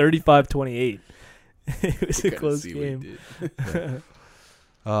was like 35-28. It was a Kinda close see what he game. did.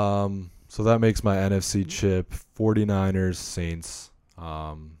 So that makes my NFC chip 49ers, Saints,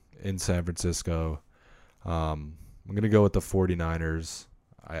 in San Francisco. I'm going to go with the 49ers.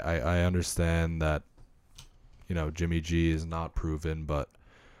 I understand that, Jimmy G is not proven, but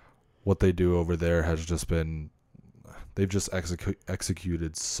what they do over there has just been, they've just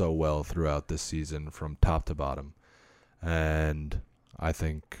executed so well throughout this season from top to bottom. And I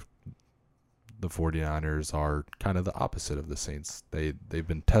think the 49ers are kind of the opposite of the Saints. They've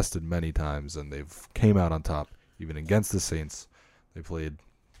been tested many times, and they've came out on top, even against the Saints. They played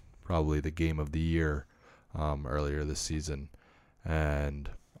probably the game of the year earlier this season. And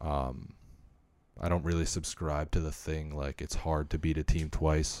I don't really subscribe to the thing like it's hard to beat a team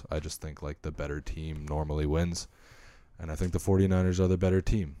twice. I just think like the better team normally wins. And I think the 49ers are the better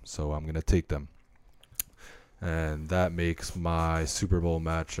team, so I'm going to take them. And that makes my Super Bowl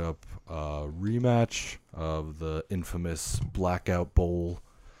matchup a rematch of the infamous Blackout Bowl.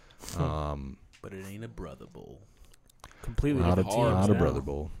 But it ain't a brother bowl. Completely Not a different teams. not a now. brother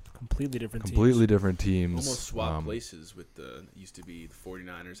bowl. Completely different Completely teams. different teams. Almost swap places with it used to be the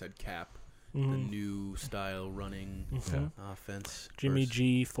 49ers had Cap, the new style running offense. Jimmy versus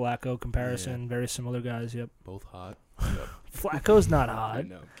G, Flacco comparison. Yeah. Very similar guys. Yep. both hot. Flacco's not I hot.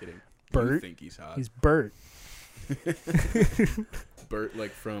 know, I'm kidding. Bert? You think he's hot. He's Bert. Bert,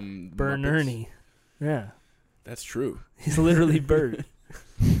 like from Bert and Muppets. Ernie. Yeah. That's true. He's literally Bert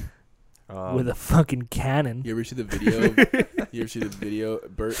with a fucking cannon. You ever see the video?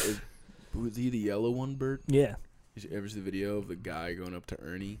 Bert was he the yellow one, Bert? Yeah. You ever see the video of the guy going up to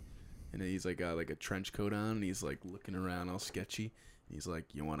Ernie, and he's like got like a trench coat on, and he's like looking around all sketchy. And he's like,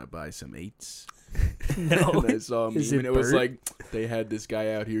 "You want to buy some 8s?" No. And I saw a meme, Is it and it was Bert? like they had this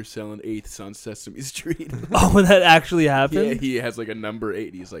guy out here selling 8s on Sesame Street. Oh, that actually Yeah, happened? he has like a number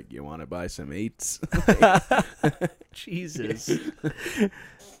 8. He's like, "You want to buy some 8s?" Jesus.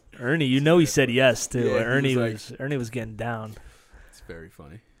 Ernie, he said yes too. Yeah, he Ernie was getting down. It's very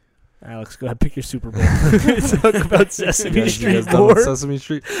funny. Alex, go ahead, pick your Super Bowl. Talk about Sesame You Street guys done more. with Sesame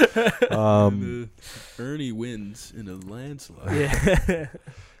Street. Ernie wins in a landslide.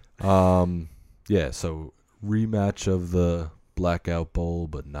 Yeah. Yeah, so rematch of the Blackout Bowl,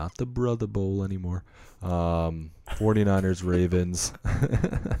 but not the Brother Bowl anymore. 49ers, Ravens.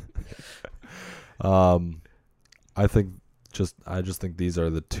 I just think these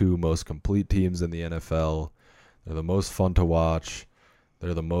are the two most complete teams in the NFL. They're the most fun to watch.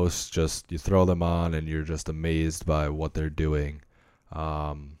 They're the most you throw them on and you're just amazed by what they're doing.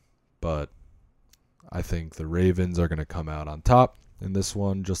 But I think the Ravens are going to come out on top. in this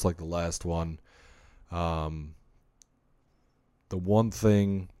one, just like the last one. The one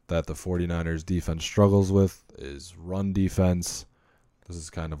thing that the 49ers defense struggles with is run defense. This is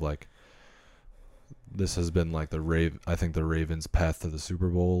kind of like, this has been like I think the Ravens' path to the Super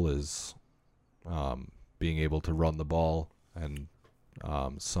Bowl is being able to run the ball, and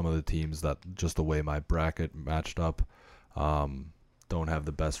some of the teams that, just the way my bracket matched up, don't have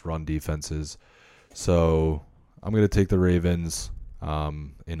the best run defenses. So I'm going to take the Ravens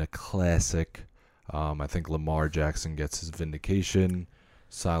in a classic. I think Lamar Jackson gets his vindication,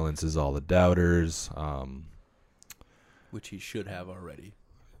 silences all the doubters. Which he should have already.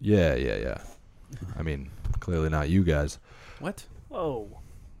 Yeah. I mean, clearly not you guys. What? Whoa.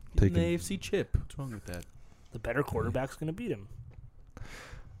 Taking the AFC chip. What's wrong with that? The better quarterback's going to beat him.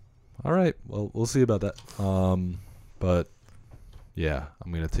 All right. Well, we'll see about that. But, yeah,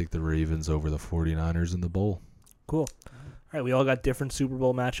 I'm going to take the Ravens over the 49ers in the bowl. Cool. All right, we all got different Super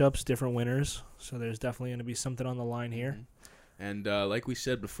Bowl matchups, different winners, so there's definitely going to be something on the line here. And like we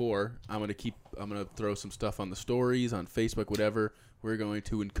said before, I'm gonna throw some stuff on the stories, on Facebook, whatever. We're going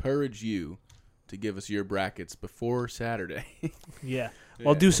to encourage you to give us your brackets before Saturday. Yeah.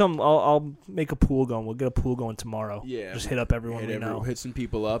 I'll do some. I'll make a pool going. We'll get a pool going tomorrow. Yeah. Just hit up everyone we know. Hit some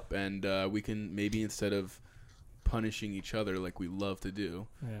people up, and we can maybe, instead of punishing each other like we love to do,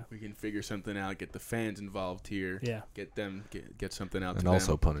 we can figure something out. Get the fans involved here. Yeah. Get them get something out. And to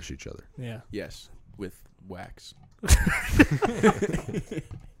also them. punish each other. Yeah. Yes, with wax.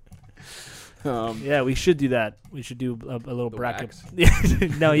 Yeah, we should do that. We should do a little The bracket.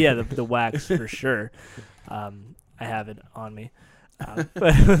 wax? No, yeah, the wax for sure. I have it on me. But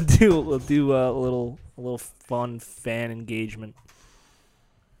we'll do a little fun fan engagement.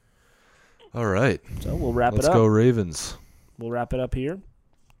 All right. So we'll wrap Let's it up. go Ravens. We'll wrap it up here.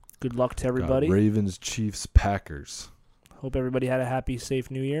 Good luck to everybody. Got Ravens, Chiefs, Packers. Hope everybody had a happy,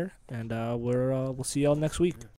 safe New Year, and we'll see y'all next week.